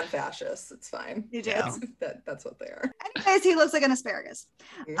like blonde fascists. It's fine. You do. That's what they are. Anyways, he looks like an asparagus.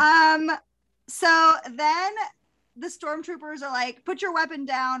 Mhm. So then the stormtroopers are like, put your weapon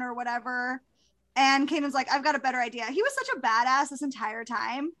down or whatever. And Kanan's like, I've got a better idea. He was such a badass this entire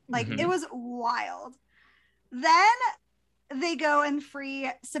time. Like, Mhm. it was wild. Then they go and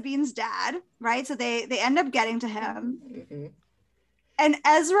free Sabine's dad, right? So they end up getting to him. Mhm. And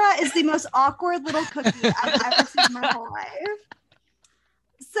Ezra is the most awkward little cookie I've ever seen in my whole life.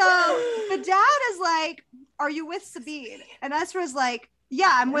 So the dad is like, are you with Sabine? And Ezra's like,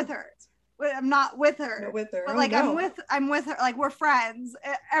 yeah, I'm with her. But I'm not with her. Not with her. But Oh, like, no. I'm with her. Like, we're friends.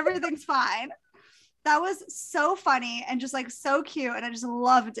 Everything's fine. That was so funny and just like so cute. And I just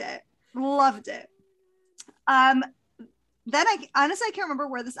loved it. Loved it. Then I honestly can't remember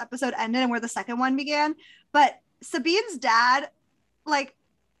where this episode ended and where the second one began, but Sabine's dad, like,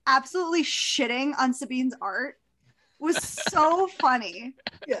 absolutely shitting on Sabine's art was so funny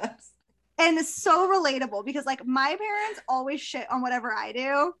Yes. and so relatable because, like, my parents always shit on whatever I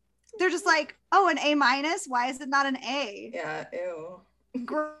do. They're just like, oh, an A-. Why is it not an A? Yeah. Ew.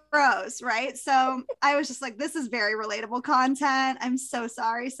 Gross, right? So I was just like, this is very relatable content. I'm so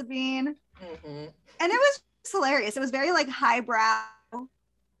sorry, Sabine. Mhm. And it was just hilarious. It was very like highbrow,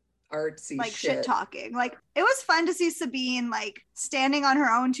 Artsy like shit. shit talking. Like, it was fun to see Sabine like standing on her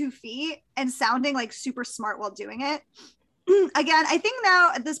own 2 feet and sounding like super smart while doing it. Again, I think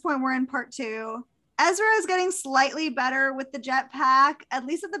now at this point we're in part 2. Ezra is getting slightly better with the jetpack, at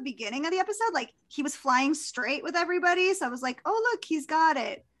least at the beginning of the episode. Like, he was flying straight with everybody. So I was like, oh, look, he's got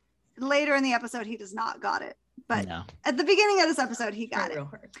it. Later in the episode, he does not got it. But No. at the beginning of this episode, he got Trying it. real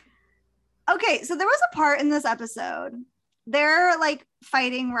hard. Okay, so there was a part in this episode. They're like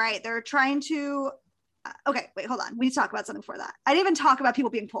fighting, right? They're trying to. Okay, wait, hold on. We need to talk about something before that. I didn't even talk about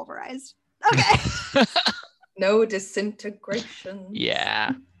people being pulverized. Okay. No disintegration.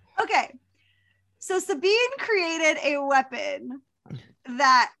 Yeah. Okay. So Sabine created a weapon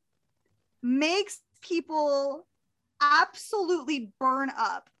that makes people absolutely burn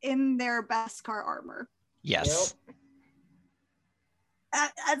up in their Beskar armor. Yes.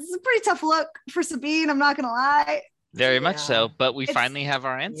 That's a pretty tough look for Sabine, I'm not gonna lie. Very much Yeah. so. But we It's- finally have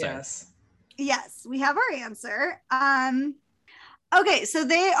our answer. Yes. Yes, we have our answer. Okay, so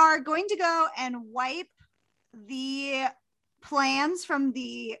they are going to go and wipe the plans from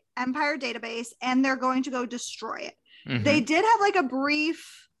the Empire database and they're going to go destroy it. Mhm. They did have like a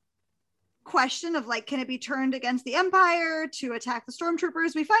brief question of like, can it be turned against the Empire to attack the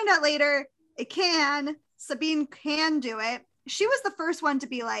stormtroopers? We find out later it can. Sabine can do it. She was the first one to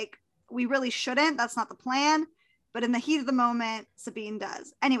be like, we really shouldn't. That's not the plan. But in the heat of the moment, Sabine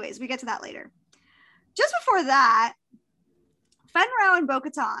does. Anyways, we get to that later. Just before that, Fen Rao and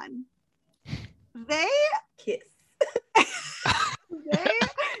Bo-Katan, they Kiss.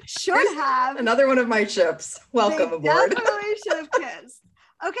 should have. Another one of my ships. Welcome They aboard. Definitely should have kissed.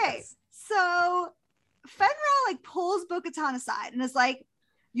 Okay, Yes. so Fen Rao like pulls Bo-Katan aside and is like,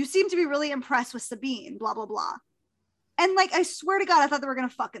 you seem to be really impressed with Sabine, blah, blah, blah. And like, I swear to God, I thought they were going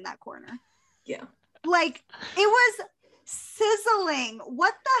to fuck in that corner. Yeah. Like, it was sizzling.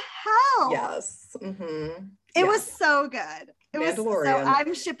 What the hell? Yes. Mm-hmm. It was so good. It was so, Mandalorian.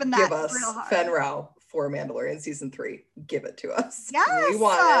 I'm shipping that Give us real hard. Fen Rao for Mandalorian season 3. Give it to us. Yes. We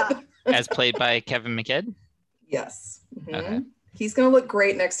want it. As played by Kevin McKidd. Yes. Mhm. Okay. He's gonna look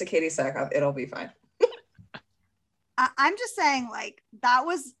great next to Katie Sackhoff. It'll be fine. I'm just saying, like, that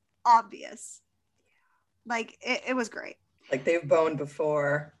was obvious. Like, it was great. Like they've boned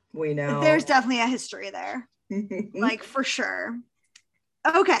before. We know. There's definitely a history there. Like, for sure.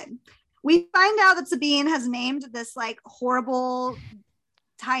 Okay. We find out that Sabine has named this like horrible,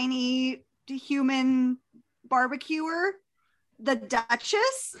 tiny human barbecuer the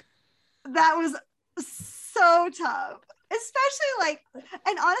Duchess. That was so tough. Especially like,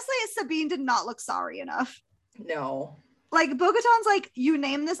 and honestly, Sabine did not look sorry enough. No. Like, Bo-Katan's like, you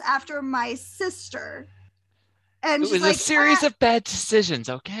name this after my sister. And It she's was like, a series of bad decisions,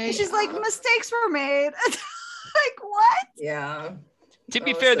 okay? she's like, mistakes were made. Like, what? Yeah. To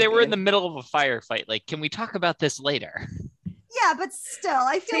be Oh, fair, they were in Sabine. the middle of a firefight. Like, can we talk about this later? Yeah, but still,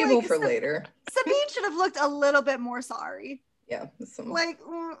 I feel Table like for later. Sabine should have looked a little bit more sorry. Yeah. Some Like,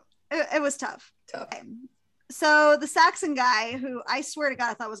 it was tough. tough. Okay. So the Saxon guy, who I swear to God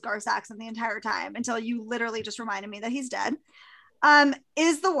I thought was Gar Saxon the entire time until you literally just reminded me that he's dead,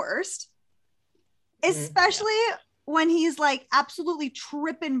 is the worst. Especially when he's like absolutely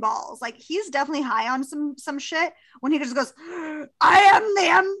tripping balls. Like, he's definitely high on some shit when he just goes, I am the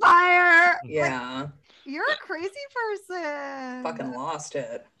Empire. Like, Yeah. you're a crazy person. Fucking lost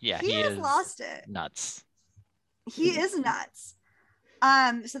it. Yeah, he has is lost it. nuts. He is nuts.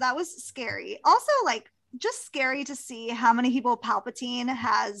 So that was scary. Also, like, just scary to see how many people Palpatine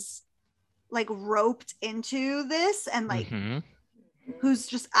has like roped into this, and like Mhm. who's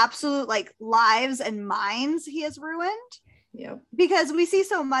just absolute like lives and minds he has ruined. Yep. Because we see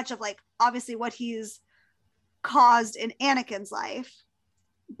so much of like obviously what he's caused in Anakin's life,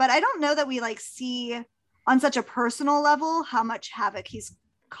 but I don't know that we like see on such a personal level how much havoc he's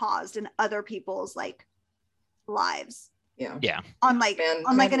caused in other people's like lives Yeah. Yeah. on like Man,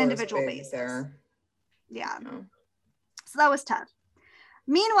 on like an Mandalorian's individual big basis. there. Yeah. You know. So that was tough.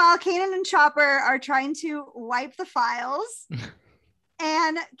 Meanwhile, Kanan and Chopper are trying to wipe the files.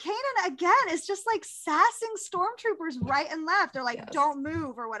 And Kanan again is just like sassing stormtroopers right and left. They're like, Yes. don't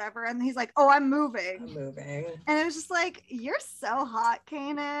move or whatever. And he's like, oh, I'm moving. I'm moving. And it was just like, you're so hot,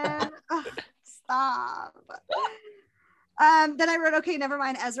 Kanan. Ugh, stop. Then I wrote, okay, never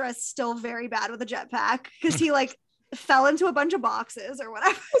mind. Ezra is still very bad with a jetpack because he like fell into a bunch of boxes or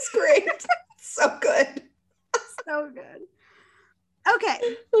whatever. It's great. So good. So good. Okay.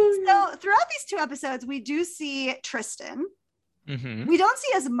 So throughout these 2 episodes, we do see Tristan. Mhm. We don't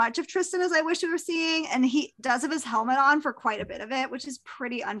see as much of Tristan as I wish we were seeing, and he does have his helmet on for quite a bit of it, which is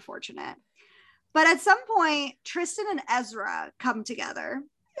pretty unfortunate. But at some point, Tristan and Ezra come together,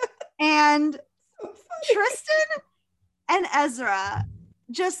 and So funny. Tristan and Ezra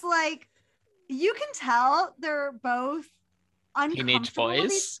just like, you can tell they're both Teenage uncomfortable with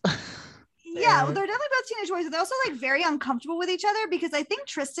boys. yeah, Yeah. well, they're definitely both teenage boys, but they're also like very uncomfortable with each other because I think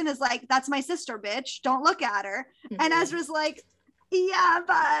Tristan is like, that's my sister, bitch. Don't look at her. And Mhm. Ezra's like, yeah,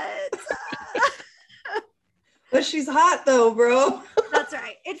 but But she's hot though, bro. that's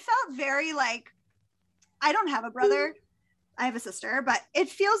right. It felt very like, I don't have a brother. I have a sister, but it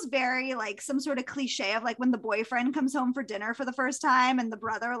feels very like some sort of cliche of like when the boyfriend comes home for dinner for the first time and the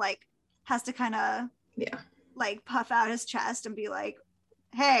brother like has to kind of Yeah. like puff out his chest and be like,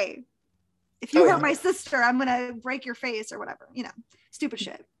 hey, if you Oh, hurt yeah. my sister, I'm gonna break your face or whatever, you know, stupid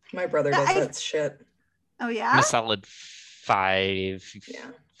shit. My brother That- does that shit. Oh I'm yeah. a solid 5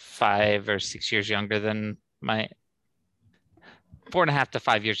 Yeah. or 6 years younger than my 4.5 to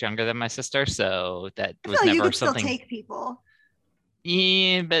 5 years younger than my sister. So that I was feel like you never could still something. take people.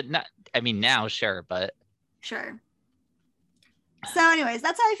 Yeah, but not. I mean, now sure, but Sure. So, anyways,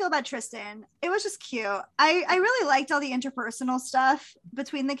 that's how I feel about Tristan. It was just cute. I really liked all the interpersonal stuff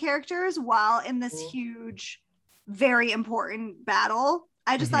between the characters while in this Mhm. huge, very important battle.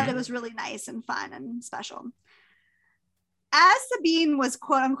 I just thought Mhm. it was really nice and fun and special. As Sabine was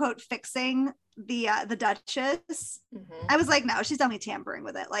quote unquote fixing the Duchess, Mhm. I was like, no, she's definitely tampering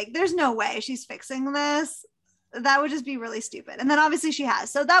with it. Like, there's no way she's fixing this. That would just be really stupid. And then obviously she has.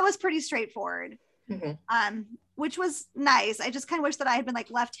 So that was pretty straightforward. Mhm. Which was nice. I just kind of wish that I had been like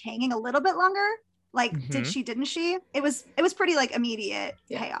left hanging a little bit longer. Like, did Mhm. she, didn't she? It was pretty like immediate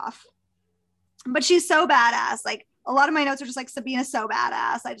Yeah. payoff. But she's so badass. Like, A lot of my notes are just like Sabina's so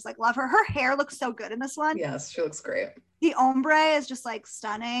badass. I just like love her. Her hair looks so good in this one. Yes, she looks great. The ombre is just like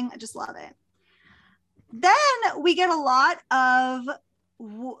stunning. I just love it. Then we get a lot of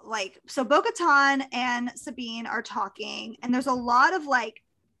like, so Bo-Katan and Sabine are talking, and there's a lot of like,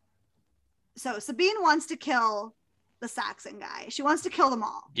 so Sabine wants to kill the Saxon guy. She wants to kill them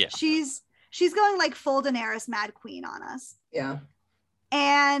all. Yeah. She's going like full Daenerys Mad Queen on us. Yeah.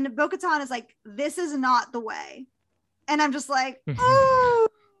 And Bo-Katan is like, this is not the way. And I'm just like, oh,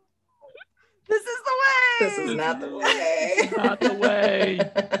 this is the way. This is not the way. Not the way.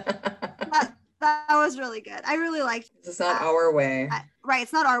 That was really good. I really liked This is not our way. right.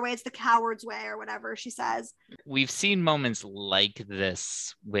 It's not our way. It's the coward's way or whatever she says. We've seen moments like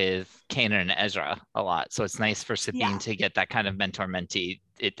this with Kanan and Ezra a lot. So it's nice for Sabine Yeah. to get that kind of mentor-mentee.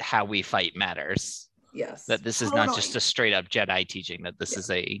 How we fight matters. Yes. That this is not just Totally. a straight up Jedi teaching, that this is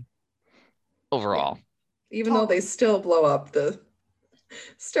a overall. Even though they still blow up the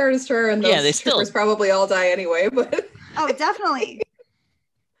Star Destroyer and those Yeah, they still- troopers probably all die anyway, but Oh, definitely.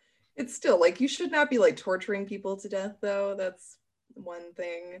 it's still like you should not be like torturing people to death though. That's one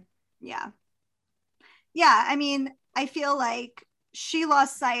thing. Yeah. Yeah. I mean, I feel like she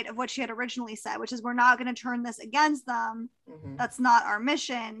lost sight of what she had originally said, which is we're not going to turn this against them. Mhm. That's not our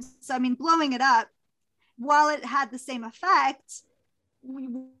mission. So, I mean, blowing it up, while it had the same effect,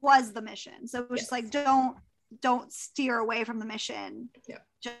 was the mission. So it was just like, don't steer away from the mission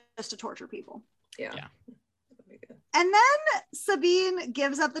just to torture people. Yeah. Yeah. That'd be good. And then Sabine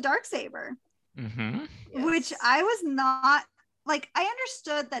gives up the Darksaber, Mm-hmm. which Yes. I was not like, I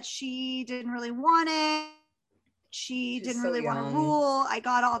understood that she didn't really want it. She She's didn't so really want to young. rule. I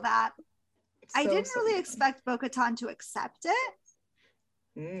got all that. I So, didn't so really young. expect Bo-Katan to accept it.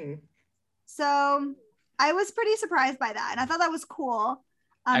 Mm. So I was pretty surprised by that. And I thought that was cool.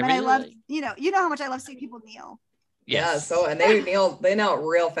 I And I really loved, like- you know how much I love seeing people kneel. Yeah, Yes. so and they knelt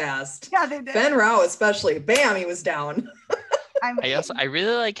real fast. Yeah, they did. Ben Rao especially, bam, he was down. I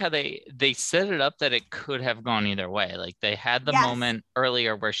really like how they set it up that it could have gone either way. Like they had the Yes. moment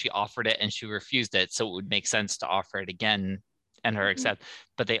earlier where she offered it and she refused it, so it would make sense to offer it again and her accept.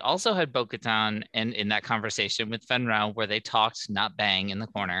 But they also had Bo-Katan and in that conversation with Fen Rao where they talked, not bang, in the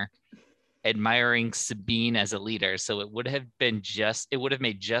corner, admiring Sabine as a leader. So it would have made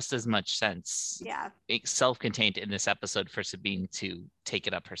just as much sense, Yeah. self-contained in this episode, for Sabine to take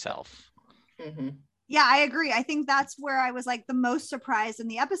it up herself. Mhm. Yeah, I agree. I think that's where I was like the most surprised in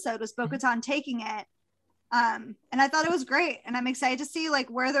the episode was Bo-Katan taking it. And I thought it was great. And I'm excited to see like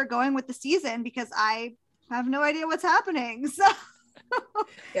where they're going with the season because I have no idea what's happening. So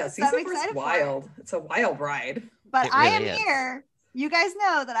Yeah, I'm season 4 is excited for it. wild. It's a wild ride. but It I am really is. here. You guys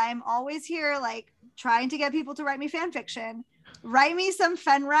know that I'm always here, like trying to get people to write me fan fiction. Write me some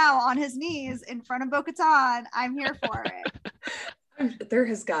Fen Rao on his knees in front of Bo-Katan. I'm here for it. There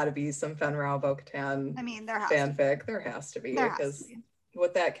has got to be some Fen Rao Bo-Katan I mean, there has to fanfic. There has to be There has because to be.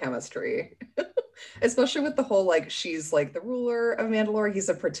 with that chemistry, especially with the whole like she's like the ruler of Mandalore, he's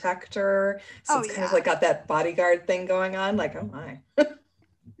a protector, so Oh, it's kind of yeah. like got that bodyguard thing going on. Like, oh my,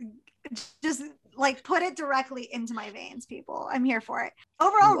 Just like put it directly into my veins, people. I'm here for it.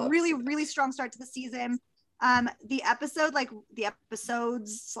 Overall, Love really, seeing really strong start to the season. The episode, like the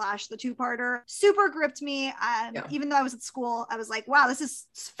episodes / the two-parter, super gripped me. Yeah. Even though I was at school, I was like, wow, this is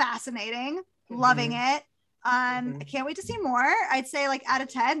fascinating. Loving it. I can't wait to see more. I'd say like out of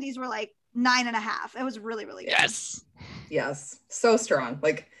 10, these were like 9.5. It was really, really good. Yes. yes, so strong.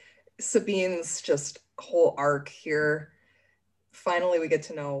 Like Sabine's just whole arc here. Finally, we get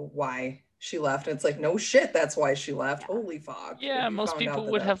to know why she left, and it's like, no shit, that's why she left. Yeah. Holy fuck! Yeah, We most found out people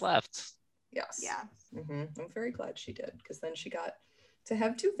that would have that's- left. Yes. Yeah. I'm very glad she did because then she got to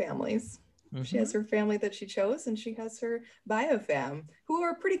have two families. She Mhm. has her family that she chose, and she has her bio fam, who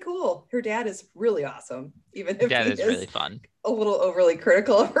are pretty cool. Her dad is really awesome, even if That he is really fun. a little overly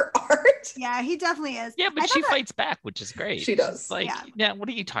critical of her art. Yeah, he definitely is. Yeah, I but she thought that- fights back, which is great. She does. She's like, Yeah. yeah, what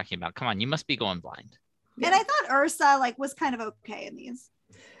are you talking about? Come on, you must be going blind. And I thought Ursa like was kind of okay in these.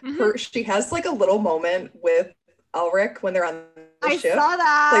 She has like a little moment with Ulrich when they're on the I ship. saw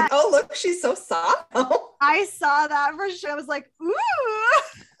that. Like, oh look, she's so soft. Oh, I saw that for sure. I was like, ooh.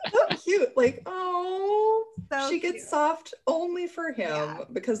 so cute. Like, oh, So she cute. gets soft only for him Yeah.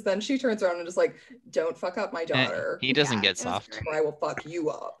 because then she turns around and is like, don't fuck up my daughter, He doesn't Yeah, get it was soft. great. or I will fuck you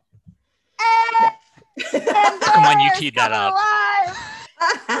up. And Come on, you Thor's teed that coming up. alive.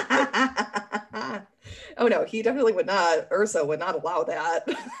 Oh no, he definitely would not. Ursa would not allow that.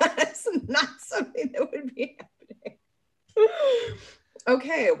 That's not something that would be happening.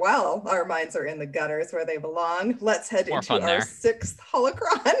 Okay, well, our minds are in the gutters where they belong. Let's head More into fun our there. sixth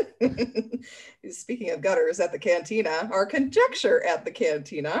holocron. Speaking of gutters at the cantina, our conjecture at the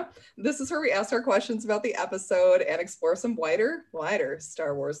cantina. This is where we ask our questions about the episode and explore some wider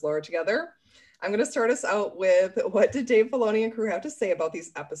Star Wars lore together. I'm going to start us out with, what did Dave Filoni and crew have to say about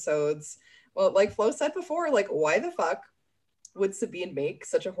these episodes? Well, like Flo said before, like, why the fuck would Sabine make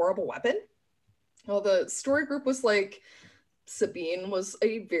such a horrible weapon? Well, the story group was like, Sabine was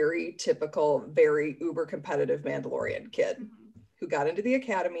a very typical, very uber competitive Mandalorian kid who got into the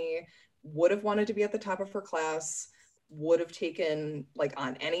academy, would have wanted to be at the top of her class, would have taken like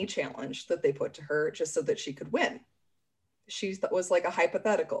on any challenge that they put to her just so that she could win. She was like a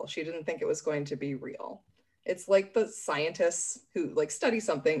hypothetical. She didn't think it was going to be real. It's like the scientists who like study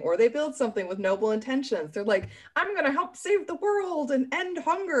something or they build something with noble intentions. They're like, I'm going to help save the world and end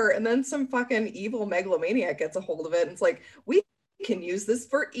hunger. And then some fucking evil megalomaniac gets a hold of it. And it's like, we can use this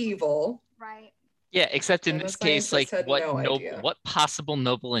for evil. Right. Yeah, except in And the this case, like scientists had no idea. what possible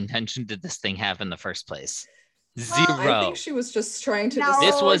noble intention did this thing have in the first place? Well, Zero. I think she was just trying to. No,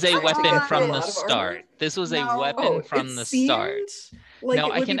 This was a come weapon on. from A the lot of start. armor. This was a No. weapon from it the seemed start. like No,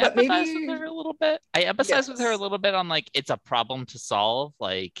 it I would can be, but empathize maybe- with her a little bit. I empathize with her a Yes. little bit on like it's a problem to solve.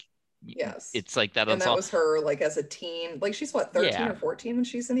 Like Yes. it's like that And that unsolved. was her, like, as a teen. Like, she's what, 13 Yeah. or 14 when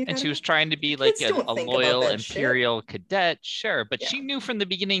she's in the academy? And she was trying to be like Kids don't a think about loyal that shit. Imperial cadet, sure, but Yeah. she knew from the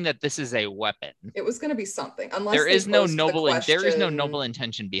beginning that this is a weapon. It was going to be something. Unless There they is no posed the noble there is no question- noble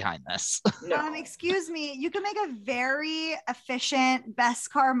intention behind this. No. Excuse me, you can make a very efficient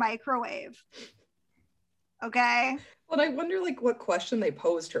Beskar microwave. Okay. But I wonder, like, what question they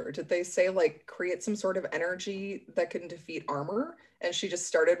posed her. Did they say, like, create some sort of energy that can defeat armor? And she just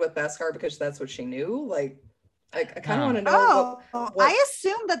started with Beskar because that's what she knew? Like, I kind of want to know. what- I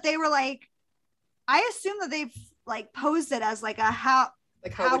assumed that they were like, I assumed that they've like posed it as like a how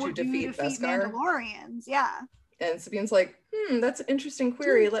would you defeat Beskar? Mandalorians? Yeah. And Sabine's like, that's an interesting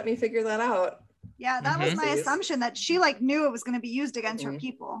query. Let me figure that out. Yeah, that was my Please. assumption that she like knew it was going to be used against her Mhm.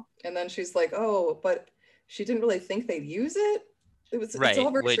 people. And then she's like, oh, but she didn't really think they'd use it. It's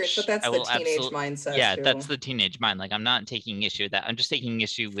all very strange, but that's I the will teenage absolute- mindset. Yeah, too. that's the teenage mind. Like I'm not taking issue with that. I'm just taking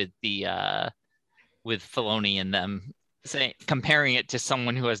issue with the with Filoni and them saying comparing it to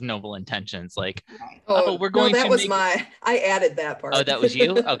someone who has noble intentions. Like, Right. oh, we're going that to was make- I added that part. oh, that was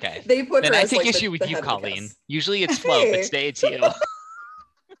you? Okay. They put Then her I as, take like, issue the with you, head of the Colleen. cast. Usually it's Flo, Hey. but today it's you.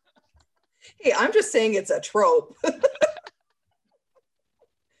 Hey, I'm just saying it's a trope.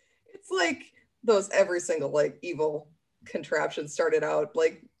 It's like those every single like evil contraption started out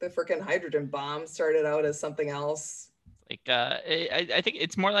like the freaking hydrogen bomb started out as something else. Like I think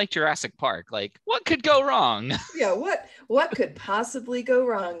it's more like Jurassic Park. Like, what could go wrong? Yeah, what could possibly go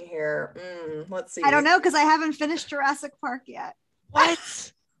wrong here? Let's see. I don't know because I haven't finished Jurassic Park yet.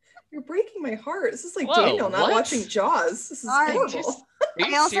 What? You're breaking my heart. This is like Whoa, Daniel not what? watching Jaws. This is Sorry. horrible. Just- Are I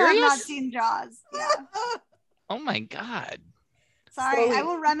you also have not serious? seen Jaws. Yeah. Oh my god. Sorry, Slowly. I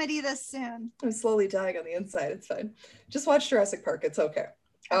will remedy this soon. I'm slowly dying on the inside. It's fine. Just watch Jurassic Park. It's okay.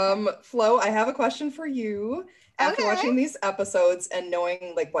 Flo, I have a question for you. After Okay. watching these episodes and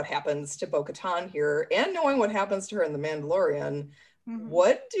knowing like what happens to Bo-Katan here and knowing what happens to her in The Mandalorian, Mhm.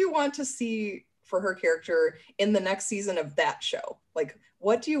 what do you want to see for her character in the next season of that show? Like,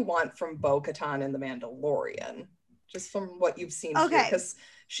 what do you want from Bo-Katan in The Mandalorian? Just from what you've seen here. Okay. Because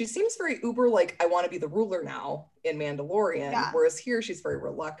she seems very uber like, I want to be the ruler now in Mandalorian, Yeah. whereas here she's very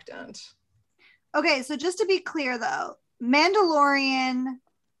reluctant. Okay, so just to be clear though, Mandalorian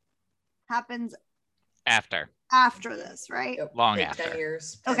happens After. after this, right? Yep. Long like after. 10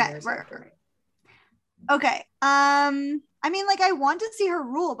 years. 10 Okay, years right, after. right. Okay. I mean, like I want to see her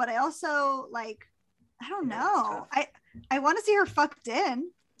rule, but I also like, I don't Yeah, know. it's I want to see her fucked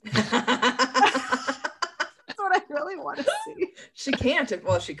in. That's what I really want to see. She can't.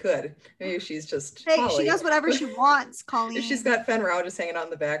 Well, she could. Maybe she's just. She Holly. does whatever she wants, Colleen. If she's got Fen Rao just hanging out in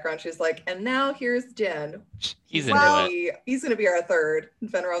the background, she's like, and now here's Jen. He's into Well- it. He's gonna be our third.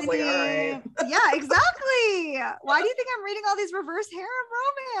 And Fen Rao's like, all right. Yeah, exactly. Why do you think I'm reading all these reverse harem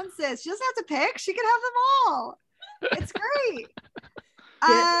romances? She doesn't have to pick. She can have them all. It's great. Get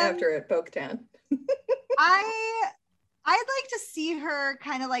after it, Bo-Katan. I'd like to see her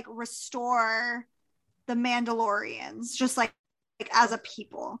kind of like restore the Mandalorians, just like as a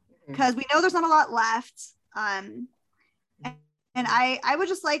people, Mhm. because we know there's not a lot left. And I would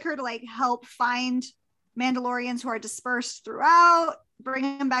just like her to like help find Mandalorians who are dispersed throughout,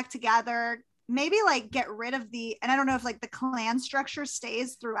 bring them back together, maybe like get rid of and I don't know if like the clan structure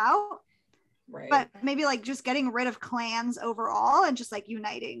stays throughout, Right. but maybe like just getting rid of clans overall and just like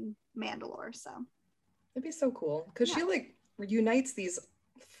uniting Mandalore. So It'd be so cool because she Yeah. like unites these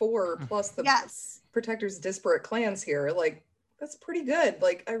 4 plus the Yes. Protector's disparate clans here. Like, that's pretty good.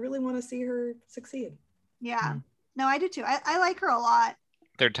 Like, I really want to see her succeed. Yeah. No, I do too. I like her a lot.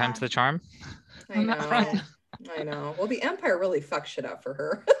 Third time's the charm. I On that know. front. I know. Well, the Empire really fucked shit up for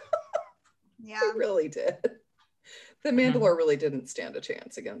her. Yeah. It really did. The Mandalore really didn't stand a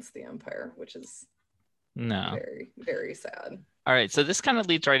chance against the Empire, which is No. very, very sad. All right, so this kind of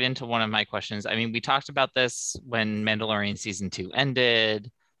leads right into one of my questions. I mean, we talked about this when Mandalorian season 2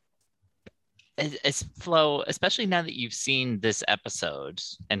 ended. It's Flo, especially now that you've seen this episode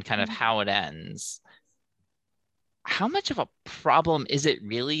and kind of how it ends, how much of a problem is it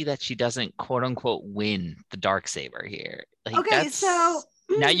really that she doesn't quote unquote win the Darksaber here? Like, Okay, so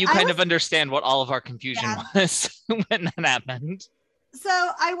now you I kind was- of understand what all of our confusion was when that happened. So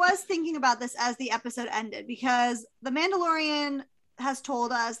I was thinking about this as the episode ended because The Mandalorian has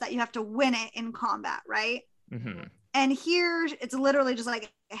told us that you have to win it in combat, right? Mhm. And here it's literally just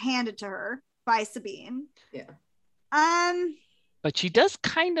like handed to her by Sabine. Yeah. But she does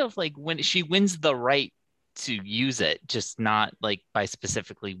kind of like when she wins the right to use it, just not like by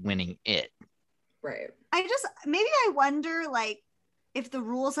specifically winning it. Right. Maybe I wonder like if the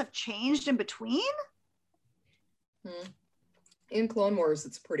rules have changed in between. In Clone Wars,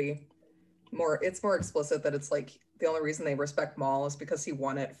 it's more explicit that it's like the only reason they respect Maul is because he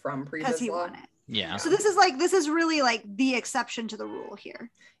won it from Pre Because he Vizsla. won it. Yeah. So this is really like the exception to the rule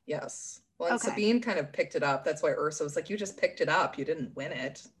here. Yes. Well, and Okay. Sabine kind of picked it up. That's why Ursa was like, "You just picked it up. You didn't win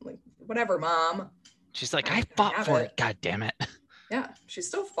it." Like, whatever, Mom. She's like, I I fought have for it. it. God damn it. Yeah, she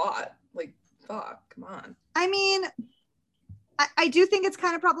still fought. Like, fuck, come on. I mean, I do think it's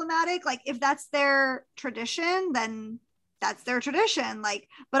kind of problematic. Like, if that's their tradition, then that's their tradition. Like,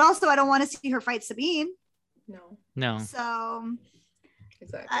 but also, I don't want to see her fight Sabine. No, No. So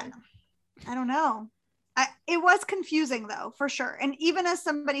exactly. I don't know. It was confusing though, for sure. And even as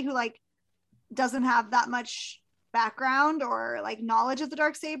somebody who like doesn't have that much background or like knowledge of the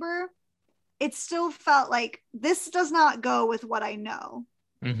Darksaber, it still felt like this does not go with what I know.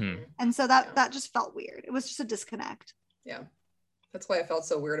 Hmm. And so that just felt weird. It was just a disconnect. Yeah, that's why I felt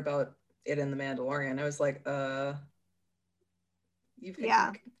so weird about it in The Mandalorian. I was like, you've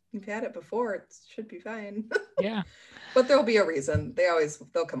had it before. It should be fine. Yeah. But there'll be a reason.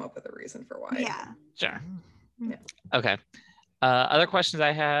 They'll come up with a reason for why. Yeah. Sure. Yeah. Okay. Other questions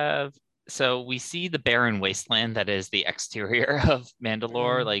I have. So we see the barren wasteland that is the exterior of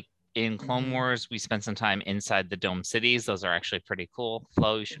Mandalore. Mhm. Like in Clone Mhm. Wars, we spent some time inside the dome cities. Those are actually pretty cool.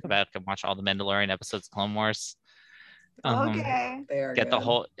 Flo, you should go back and watch all the Mandalorian episodes of Clone Wars. Okay. They are Get the good.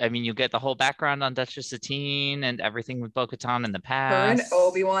 whole. I mean, you get the whole background on Duchess Satine and everything with Bo-Katan in the Her past. and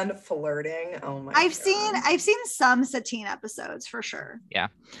Obi-Wan flirting. Oh my I've God. seen some Satine episodes for sure.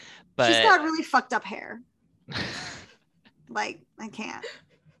 but She's got really fucked up hair. Like, I can't.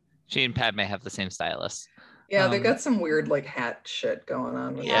 she and Padme have the same stylist. Yeah, they Um, got some weird like hat shit going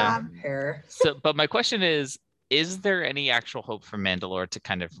on with Yeah. their hair. So, but my question is there any actual hope for Mandalore to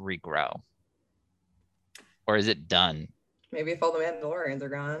kind of regrow? Or is it done? Maybe if all the Mandalorians are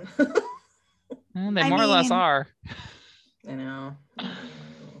gone. They I more or less mean- are. I know.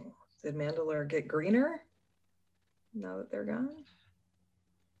 Did Mandalore get greener now that they're gone?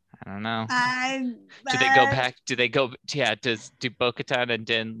 I don't know. I Do they go back? Do they go? Yeah. Do Bo-Katan and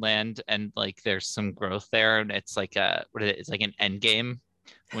Din land and like there's some growth there and it's like it's like an end game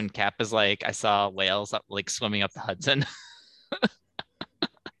when Cap is like, I saw whales up like swimming up the Hudson.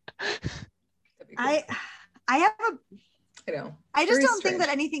 That'd be cool. I have a I know. I just Very don't think strange. that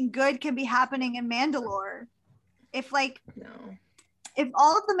anything good can be happening in Mandalore. If like No. if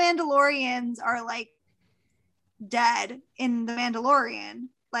all of the Mandalorians are like dead in the Mandalorian,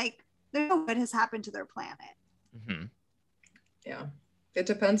 like there's no good has happened to their planet. Mhm. Yeah. It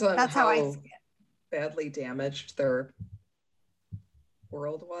depends on That's how I how see it. badly damaged their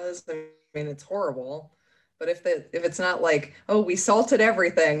world was. I mean, it's horrible. But if it's not like, oh, we salted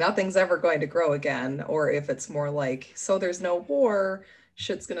everything, nothing's ever going to grow again, or if it's more like, so there's no war,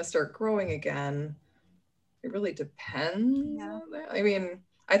 shit's gonna start growing again. It really depends. Yeah. On that. I mean,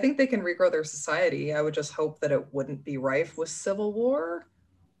 I think they can regrow their society. I would just hope that it wouldn't be rife with civil war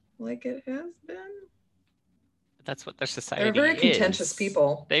like it has been. That's what their society They're very is. contentious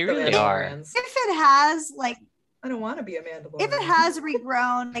people. They the really are. Mandalorians. If it has like I don't want to be a Mandalorian. if it has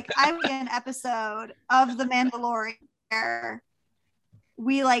regrown, like I would an episode of the Mandalorian where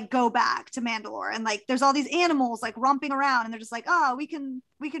we like go back to Mandalore and like there's all these animals like romping around and they're just like, oh, we can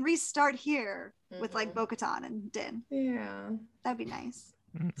restart here with like Mhm. Bo-Katan and Din. Yeah. That'd be nice.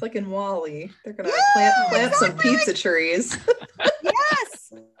 It's like in Wall-E. They're gonna Yeah, plant some exactly. pizza trees.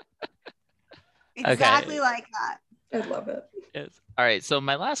 Yes. Exactly like that. I'd love it. Yes. All right. So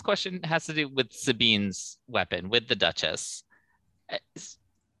my last question has to do with Sabine's weapon, with the Duchess.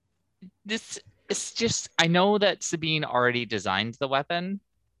 This is just, I know that Sabine already designed the weapon,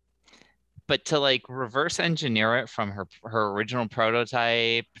 but to like reverse engineer it from her original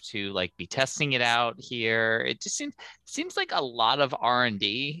prototype to like be testing it out here, it just seems like a lot of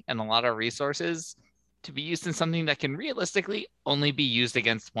R&D and a lot of resources to be used in something that can realistically only be used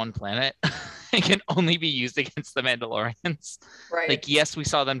against one planet. It can only be used against the Mandalorians. Right. Like, yes, we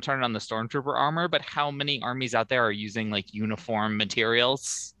saw them turn on the Stormtrooper armor, but how many armies out there are using like uniform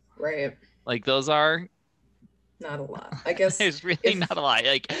materials? Right. Like those are not a lot. I guess there's really not a lot.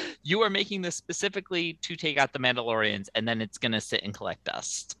 Like, you are making this specifically to take out the Mandalorians, and then it's gonna sit and collect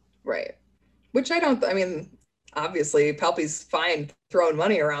dust. Right. Which I mean, obviously Palpy's fine throwing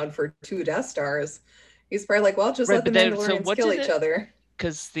money around for 2 Death Stars. He's probably like, well, just let the Mandalorians kill each other.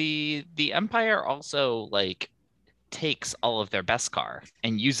 Because the Empire also like takes all of their Beskar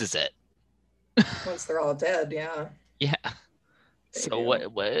and uses it once they're all dead. Yeah. Yeah. So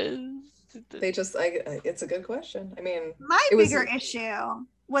what was they just? It's a good question. I mean, my bigger issue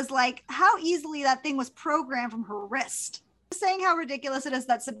was like how easily that thing was programmed from her wrist. Saying how ridiculous it is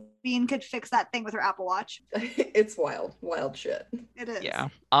that Sabine could fix that thing with her Apple Watch. It's wild shit. It is. Yeah.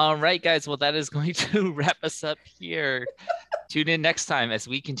 All right, guys. Well, that is going to wrap us up here. Tune in next time as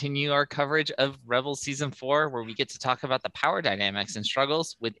we continue our coverage of Rebels Season 4, where we get to talk about the power dynamics and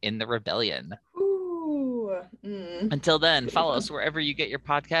struggles within the rebellion. Until then, follow us wherever you get your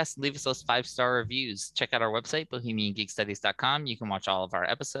podcasts. Leave us those 5-star reviews. Check out our website, bohemiangeekstudies.com. You can watch all of our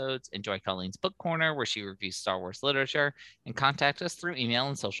episodes, enjoy Colleen's Book Corner, where she reviews Star Wars literature, and contact us through email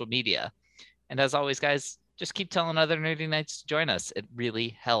and social media. And as always, guys, just keep telling other nerdy nights to join us. It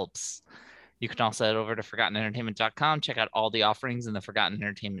really helps. You can also head over to ForgottenEntertainment.com, check out all the offerings in the Forgotten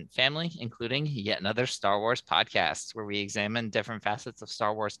Entertainment family, including yet another Star Wars podcast, where we examine different facets of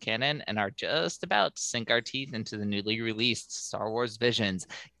Star Wars canon and are just about to sink our teeth into the newly released Star Wars Visions.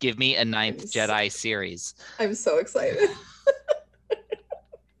 Give me a 9th Jedi series. I'm so excited.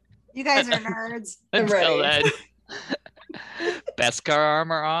 You guys are nerds. I'm ready. Beskar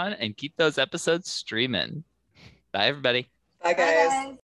armor on and keep those episodes streaming. Bye, everybody. Bye, guys. Bye.